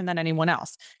protection than anyone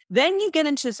else. Then you get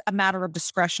into a matter of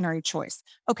discretionary choice.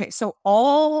 Okay, so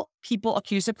all people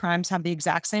accused of crimes have the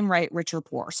exact same right, rich or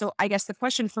poor. So I guess the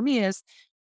question for me is,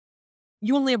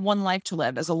 you only have one life to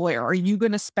live as a lawyer. Are you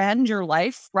going to spend your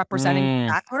life representing Mm,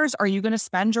 tacklers? Are you going to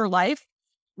spend your life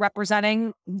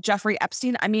representing Jeffrey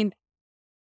Epstein? I mean,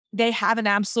 they have an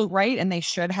absolute right and they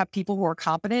should have people who are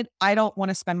competent. I don't want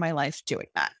to spend my life doing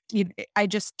that. I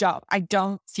just don't. I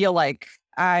don't feel like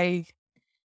I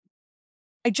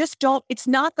just don't. It's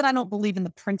not that I don't believe in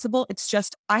the principle. It's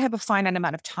just I have a finite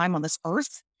amount of time on this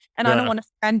earth and I don't yeah, want to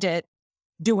spend it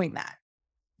doing that.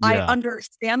 I yeah,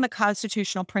 understand the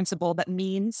constitutional principle that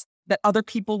means that other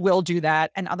people will do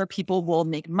that and other people will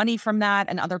make money from that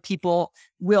and other people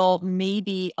will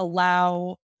maybe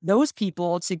allow those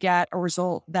people to get a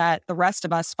result that the rest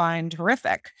of us find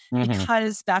horrific mhm,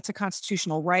 because that's a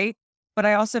constitutional right. But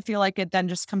I also feel like it then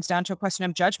just comes down to a question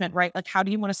of judgment, right? Like, how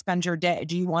do you want to spend your day?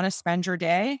 Do you want to spend your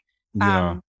day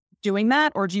yeah. um, doing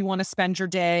that, or do you want to spend your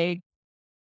day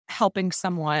helping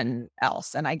someone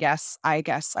else? And I guess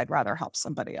I'd rather help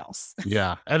somebody else.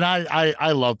 Yeah, and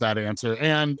I love that answer,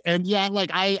 and yeah, like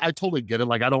I totally get it.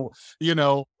 Like I don't,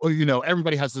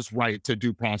 everybody has this right to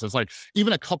due process. Like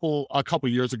even a couple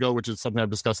years ago, which is something I've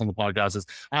discussed on the podcast, is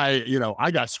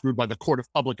I got screwed by the court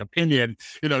of public opinion,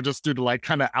 just due to like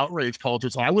kind of outrage culture.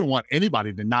 So I wouldn't want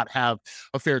anybody to not have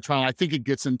a fair trial. I think it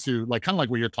gets into like kind of like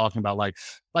what you're talking about, like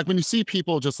when you see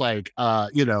people just like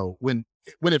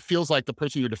when it feels like the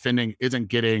person you're defending isn't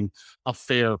getting a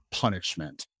fair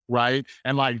punishment, right?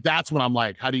 And like that's when I'm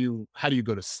like, how do you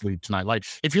go to sleep tonight? Like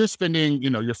if you're spending,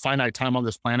 your finite time on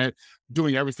this planet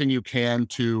doing everything you can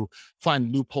to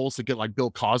find loopholes to get like Bill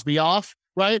Cosby off,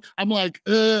 right? I'm like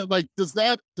does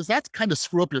that kind of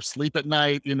screw up your sleep at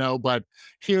night, But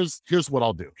here's what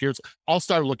I'll do. I'll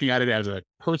start looking at it as a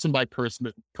person by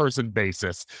person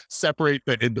basis, separate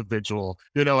the individual,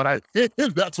 and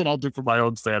that's what I'll do for my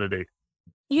own sanity.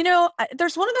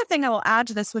 There's one other thing I will add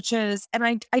to this, which is, and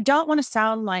I don't want to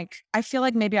sound like I feel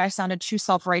like maybe I sounded too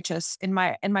self-righteous in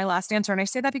my last answer. And I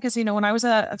say that because, when I was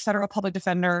a federal public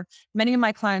defender, many of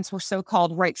my clients were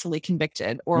so-called rightfully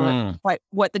convicted, or Mm,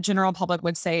 what the general public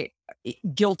would say,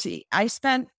 guilty. I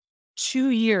spent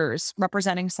 2 years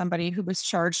representing somebody who was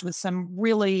charged with some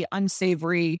really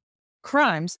unsavory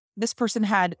crimes. This person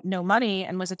had no money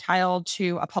and was entitled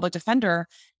to a public defender.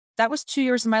 That was 2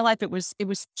 years of my life. It was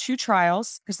 2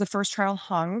 trials because the first trial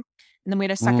hung, and then we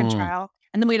had a second mm, trial,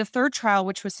 and then we had a third trial,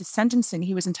 which was his sentencing.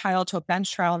 He was entitled to a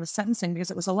bench trial in the sentencing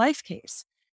because it was a life case.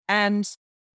 And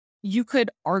you could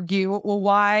argue, well,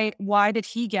 why did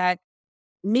he get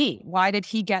me? Why did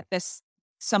he get this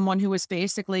someone who was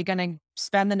basically gonna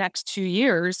spend the next 2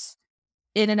 years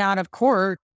in and out of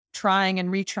court trying and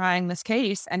retrying this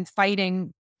case and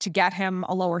fighting to get him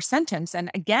a lower sentence.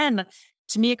 And again,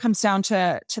 to me, it comes down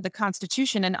to the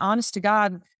Constitution. And honest to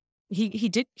God, he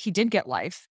did get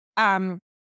life. Um,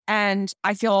 and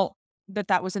I feel that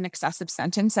that was an excessive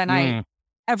sentence. And I mm.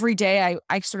 every day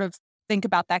I sort of think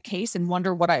about that case and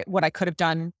wonder what I could have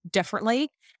done differently.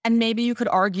 And maybe you could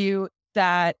argue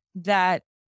that the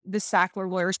Sackler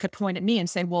lawyers could point at me and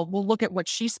say, well, look at what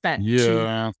she spent to,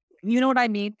 Yeah, you know what I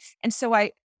mean? And so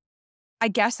I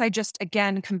guess I just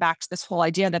again come back to this whole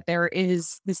idea that there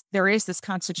is this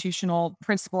constitutional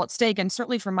principle at stake. And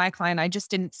certainly for my client, I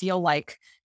just didn't feel like,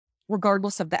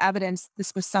 regardless of the evidence,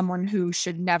 this was someone who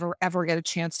should never ever get a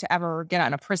chance to ever get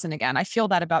out of prison again. I feel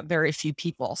that about very few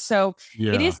people. So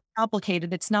it yeah, is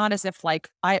complicated. It's not as if like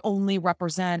I only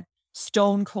represent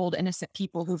stone cold innocent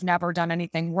people who've never done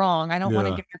anything wrong. I don't want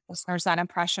to yeah. give your listeners that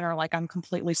impression or like I'm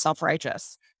completely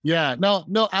self-righteous. Yeah, no,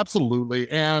 absolutely.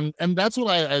 And that's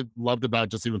what I loved about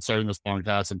just even starting this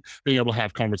podcast and being able to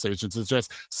have conversations is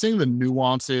just seeing the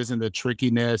nuances and the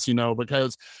trickiness,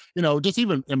 because, just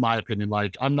even in my opinion,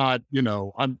 like I'm not,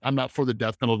 I'm not for the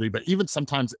death penalty, but even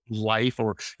sometimes life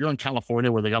or you're in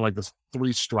California where they got like this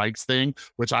three strikes thing,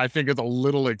 which I think is a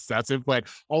little excessive, but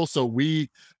also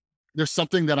there's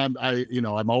something that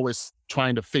I'm always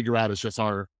trying to figure out is just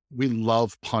we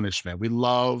love punishment. We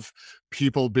love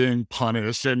people being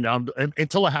punished. And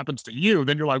until it happens to you,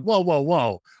 then you're like, whoa, whoa,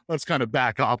 whoa, let's kind of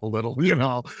back up a little,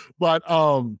 But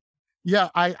yeah,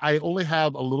 I only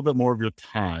have a little bit more of your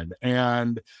time.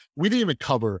 And we didn't even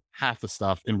cover half the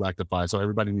stuff in Rectify. So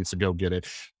everybody needs to go get it.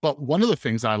 But one of the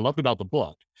things I loved about the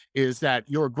book is that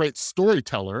you're a great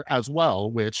storyteller as well,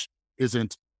 which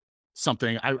isn't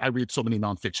something I read so many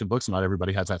nonfiction books. Not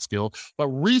everybody has that skill, but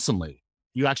recently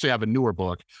you actually have a newer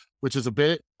book, which is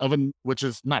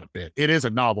not a bit. It is a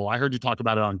novel. I heard you talk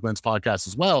about it on Glenn's podcast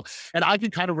as well, and I can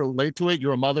kind of relate to it.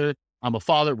 You're a mother. I'm a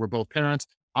father. We're both parents.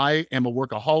 I am a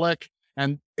workaholic,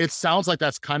 and it sounds like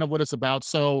that's kind of what it's about.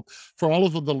 So, for all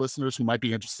of the listeners who might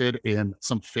be interested in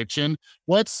some fiction,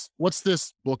 what's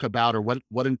this book about, or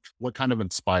what kind of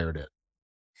inspired it?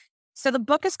 So the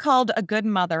book is called A Good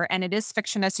Mother, and it is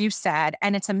fiction, as you said,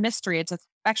 and it's a mystery.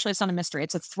 Actually, it's not a mystery,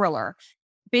 it's a thriller.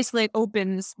 Basically, it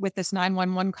opens with this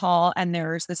 911 call, and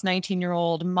there's this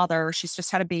 19-year-old mother. She's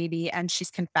just had a baby, and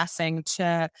she's confessing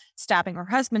to stabbing her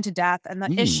husband to death. And the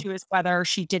Mm, issue is whether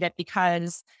she did it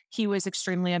because he was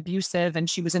extremely abusive and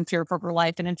she was in fear for her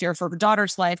life and in fear for her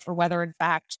daughter's life, or whether, in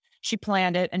fact, she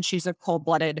planned it and she's a cold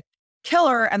blooded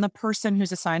killer. And the person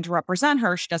who's assigned to represent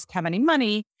her, she doesn't have any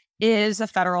money, is a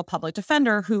federal public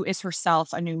defender who is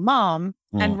herself a new mom.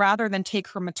 mm, And rather than take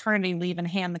her maternity leave and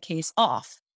hand the case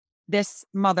off, this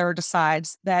mother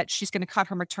decides that she's going to cut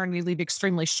her maternity leave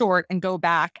extremely short and go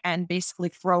back and basically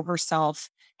throw herself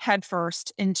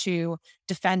headfirst into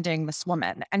defending this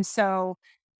woman. And so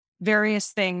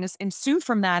various things ensue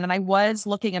from that. And I was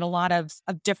looking at a lot of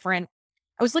different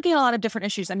I was looking at a lot of different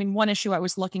issues. I mean, one issue I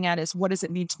was looking at is, what does it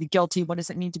mean to be guilty? What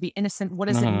does it mean to be innocent? What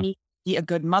does it mhm, mean to be a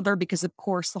good mother? Because of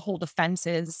course the whole defense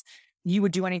is you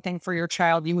would do anything for your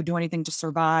child, you would do anything to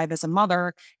survive as a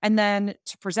mother. And then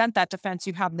to present that defense,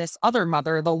 you have this other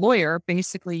mother, the lawyer,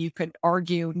 basically you could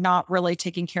argue not really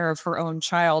taking care of her own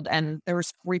child. And there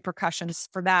was repercussions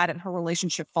for that and her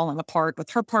relationship falling apart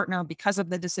with her partner because of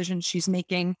the decisions she's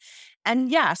making. And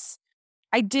yes,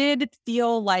 I did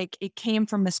feel like it came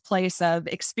from this place of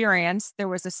experience. There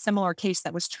was a similar case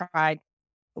that was tried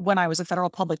when I was a federal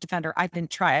public defender. I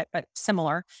didn't try it, but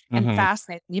similar and mhm,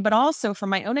 fascinated me, but also from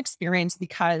my own experience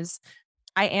because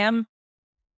I am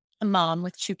a mom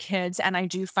with two kids and I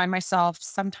do find myself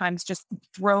sometimes just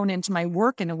thrown into my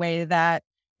work in a way that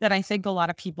I think a lot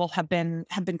of people have been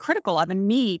critical of, and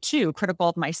me too, critical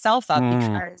of myself of,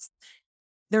 mm, because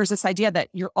there's this idea that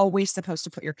you're always supposed to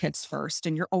put your kids first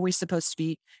and you're always supposed to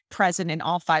be present in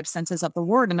all five senses of the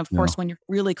word. And of yeah. course, when you're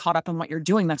really caught up in what you're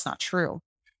doing, that's not true.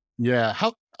 Yeah.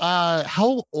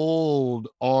 How old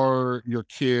are your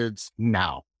kids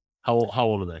now? How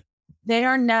old are they? They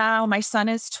are now, my son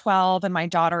is 12 and my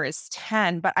daughter is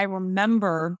 10. But I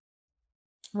remember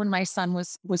when my son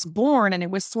was born, and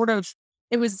it was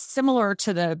similar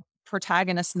to the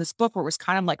protagonist in this book, where it was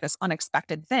kind of like this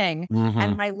unexpected thing.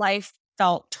 And Mhm. my life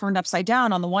felt turned upside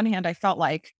down. On the one hand, I felt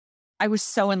like I was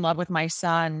so in love with my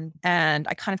son and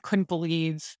I kind of couldn't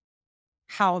believe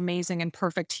how amazing and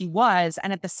perfect he was.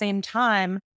 And at the same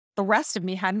time, the rest of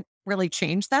me hadn't really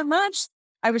changed that much.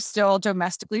 I was still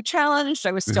domestically challenged.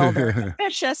 I was still very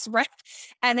ambitious, right?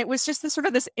 And it was just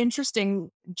this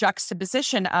interesting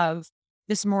juxtaposition of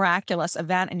this miraculous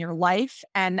event in your life.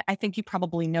 And I think you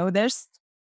probably know this,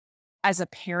 as a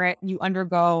parent, you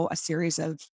undergo a series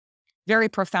of very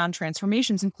profound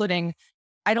transformations, including,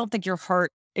 I don't think your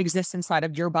heart exists inside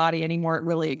of your body anymore. It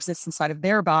really exists inside of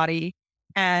their body.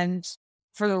 And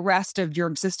for the rest of your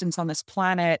existence on this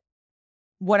planet,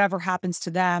 whatever happens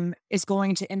to them is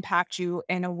going to impact you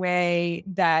in a way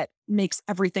that makes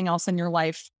everything else in your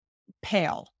life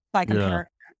pale by Yeah.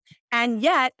 comparison. And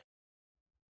yet,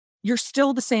 you're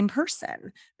still the same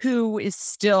person who is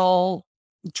still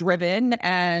driven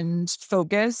and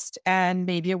focused and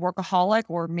maybe a workaholic,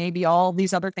 or maybe all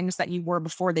these other things that you were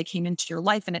before they came into your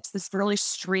life. And it's this really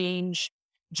strange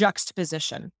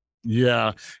juxtaposition.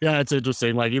 Yeah. Yeah, it's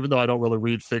interesting. Like, even though I don't really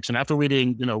read fiction, after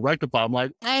reading, Rectify, I'm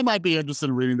like, I might be interested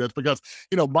in reading this because,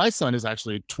 my son is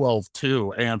actually 12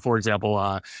 too. And for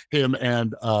example, him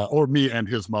and or me and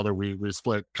his mother, we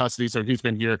split custody. So he's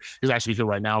been here. He's actually here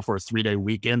right now for a 3-day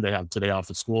weekend. They have today off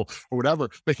of school or whatever.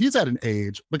 But he's at an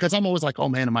age because I'm always like, oh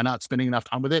man, am I not spending enough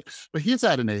time with it? But he's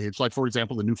at an age, like for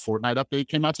example, the new Fortnite update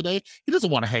came out today. He doesn't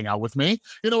want to hang out with me.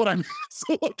 You know what I mean?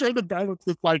 So I'm trying to balance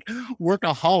this like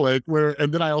workaholic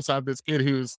and then I also have this kid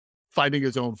who's finding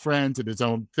his own friends and his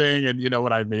own thing, and you know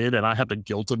what I mean? And I have to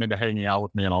guilt him into hanging out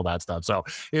with me and all that stuff. So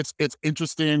it's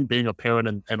interesting being a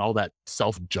parent and all that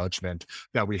self-judgment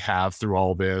that we have through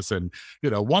all this, and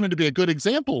wanting to be a good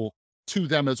example to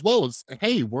them as well as,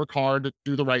 hey, work hard,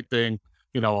 do the right thing,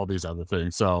 all these other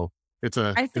things. So it's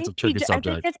a tricky I think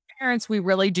subject. as parents, we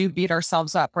really do beat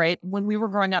ourselves up, right? When we were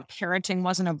growing up, parenting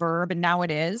wasn't a verb, and now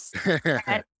it is.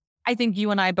 And I think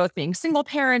you and I both being single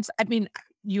parents, I mean,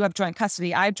 you have joint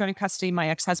custody. I have joint custody. My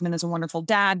ex-husband is a wonderful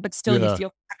dad, but still you Yeah.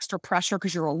 feel extra pressure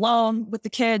because you're alone with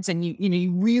the kids and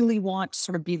you really want to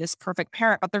sort of be this perfect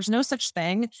parent, but there's no such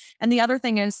thing. And the other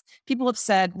thing is people have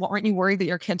said, well, aren't you worried that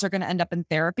your kids are going to end up in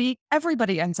therapy?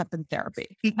 Everybody ends up in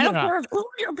therapy. I don't Yeah. care who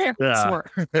your parents Yeah. were.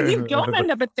 If you don't end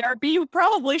up in therapy, you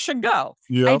probably should go.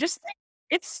 I Yep. just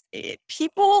think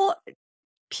people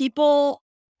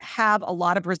have a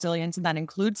lot of resilience, and that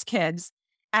includes kids.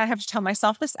 I have to tell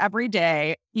myself this every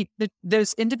day.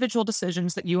 Those individual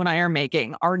decisions that you and I are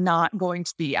making are not going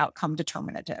to be outcome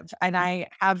determinative. And I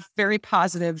have very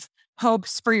positive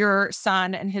hopes for your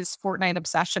son and his Fortnite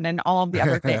obsession and all of the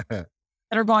other things that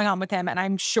are going on with him. And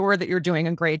I'm sure that you're doing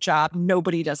a great job.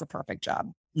 Nobody does a perfect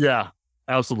job. Yeah,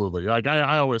 absolutely. Like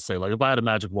I always say, like if I had a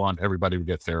magic wand, everybody would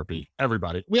get therapy.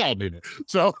 Everybody, we all need it.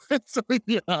 So, so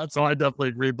yeah, so I definitely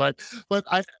agree. But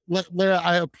Lara,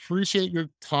 I appreciate your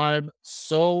time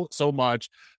so much.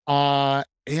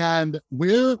 And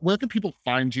where can people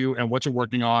find you and what you're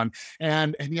working on?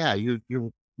 And yeah,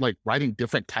 you're like writing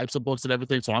different types of books and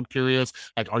everything. So I'm curious,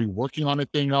 like, are you working on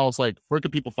anything else? Like, where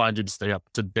can people find you to stay up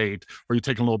to date? Or are you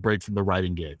taking a little break from the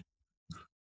writing gig?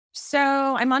 So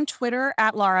I'm on Twitter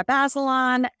at Lara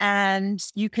Bazelon, and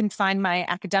you can find my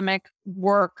academic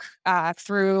work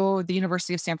through the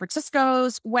University of San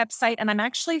Francisco's website. And I'm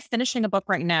actually finishing a book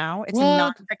right now. It's a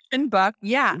What? nonfiction book.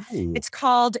 Yeah. Ooh. It's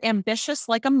called Ambitious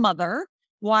Like a Mother: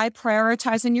 Why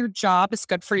Prioritizing Your Job is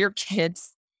Good for Your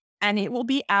Kids. And it will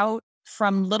be out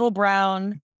from Little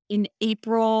Brown in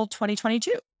April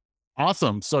 2022.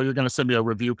 Awesome. So you're going to send me a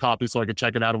review copy so I can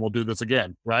check it out and we'll do this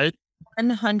again, right?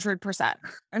 100%.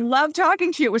 I love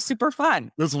talking to you. It was super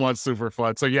fun. This one's super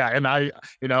fun. So yeah, and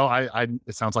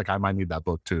it sounds like I might need that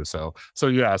book too. So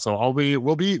yeah, so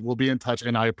we'll be in touch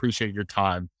and I appreciate your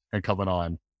time and coming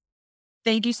on.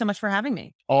 Thank you so much for having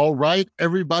me. All right,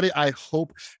 everybody. I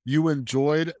hope you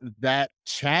enjoyed that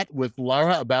chat with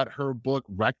Lara about her book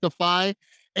Rectify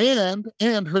and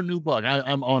her new book.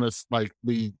 I'm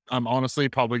honestly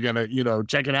probably gonna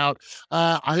check it out.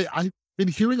 I've been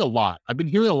hearing a lot. I've been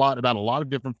hearing a lot about a lot of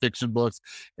different fiction books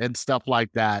and stuff like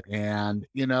that. And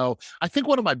I think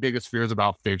one of my biggest fears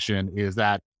about fiction is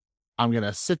that I'm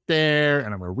gonna sit there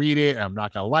and I'm gonna read it and I'm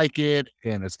not gonna like it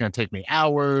and it's gonna take me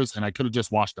hours and I could have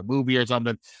just watched a movie or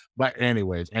something. But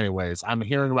anyways, I'm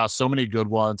hearing about so many good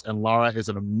ones and Lara is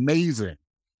an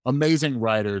amazing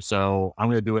writer. So I'm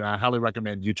gonna do it. I highly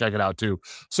recommend you check it out too.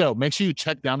 So make sure you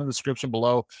check down in the description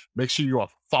below. Make sure you are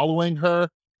following her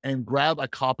and grab a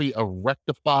copy of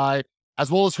Rectify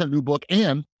as well as her new book.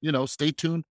 And stay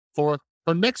tuned for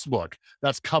her next book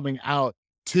that's coming out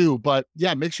too. But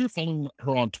yeah, make sure you're following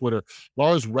her on Twitter.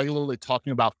 Laura's regularly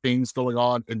talking about things going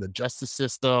on in the justice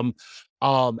system.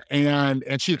 And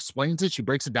she explains it, she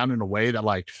breaks it down in a way that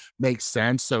like makes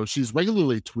sense. So she's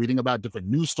regularly tweeting about different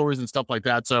news stories and stuff like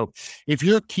that. So if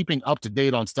you're keeping up to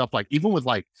date on stuff like even with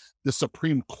like the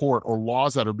Supreme Court or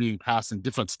laws that are being passed in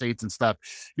different states and stuff,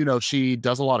 she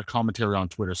does a lot of commentary on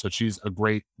Twitter. So she's a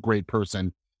great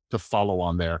person to follow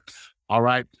on there. All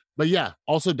right. But yeah,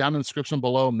 also down in the description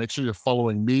below, make sure you're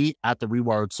following me at The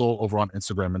Rewired Soul over on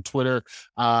Instagram and Twitter.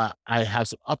 I have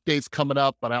some updates coming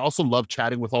up, but I also love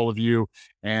chatting with all of you.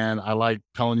 And I like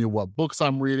telling you what books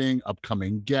I'm reading,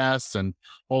 upcoming guests, and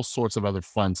all sorts of other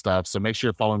fun stuff. So make sure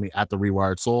you're following me at The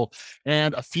Rewired Soul.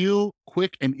 And a few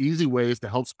quick and easy ways to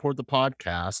help support the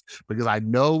podcast, because I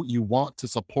know you want to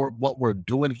support what we're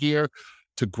doing here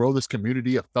to grow this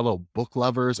community of fellow book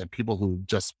lovers and people who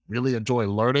just really enjoy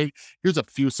learning. Here's a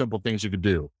few simple things you could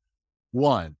do.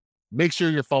 One, make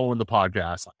sure you're following the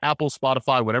podcast. Apple,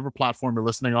 Spotify, whatever platform you're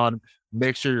listening on,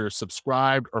 make sure you're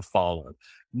subscribed or followed.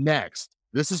 Next,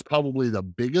 this is probably the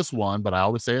biggest one, but I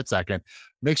always say it second.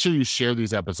 Make sure you share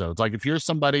these episodes. Like if you're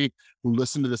somebody who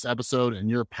listened to this episode and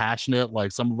you're passionate,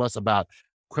 like some of us, about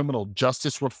criminal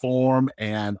justice reform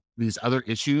and these other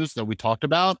issues that we talked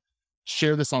about,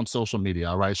 share this on social media.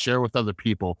 All right. Share with other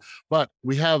people. But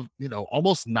we have,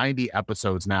 almost 90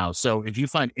 episodes now. So if you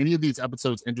find any of these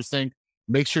episodes interesting,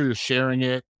 make sure you're sharing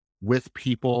it with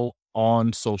people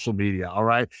on social media. All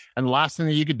right. And the last thing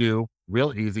that you could do,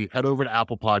 real easy, head over to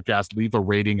Apple Podcast, leave a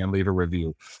rating and leave a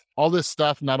review. All this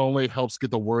stuff not only helps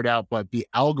get the word out, but the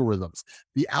algorithms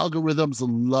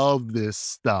love this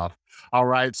stuff. All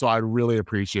right. So I really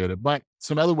appreciate it. But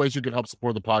some other ways you can help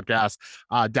support the podcast,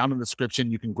 down in the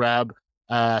description, you can grab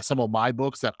some of my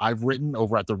books that I've written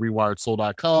over at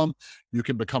therewiredsoul.com. You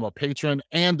can become a patron,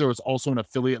 and there's also an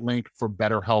affiliate link for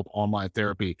BetterHelp Online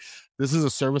Therapy. This is a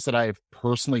service that I've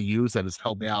personally used that has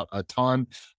helped me out a ton.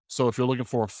 So if you're looking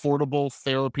for affordable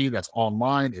therapy that's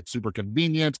online, it's super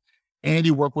convenient, and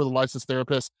you work with a licensed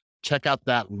therapist, check out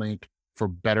that link for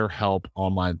BetterHelp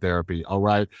Online Therapy. All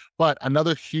right. But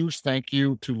another huge thank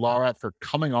you to Lara for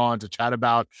coming on to chat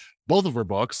about both of her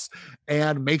books.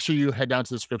 And make sure you head down to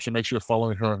the description, make sure you're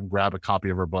following her and grab a copy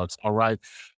of her books. All right.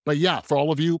 But yeah, for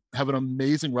all of you, have an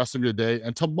amazing rest of your day.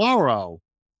 And tomorrow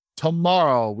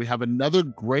we have another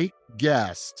great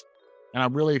guest. And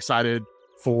I'm really excited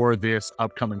for this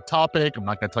upcoming topic. I'm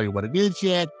not going to tell you what it is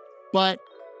yet, but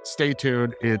stay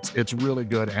tuned. It's really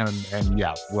good. And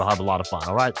yeah, we'll have a lot of fun.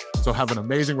 All right. So have an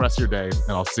amazing rest of your day,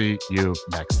 and I'll see you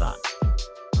next time.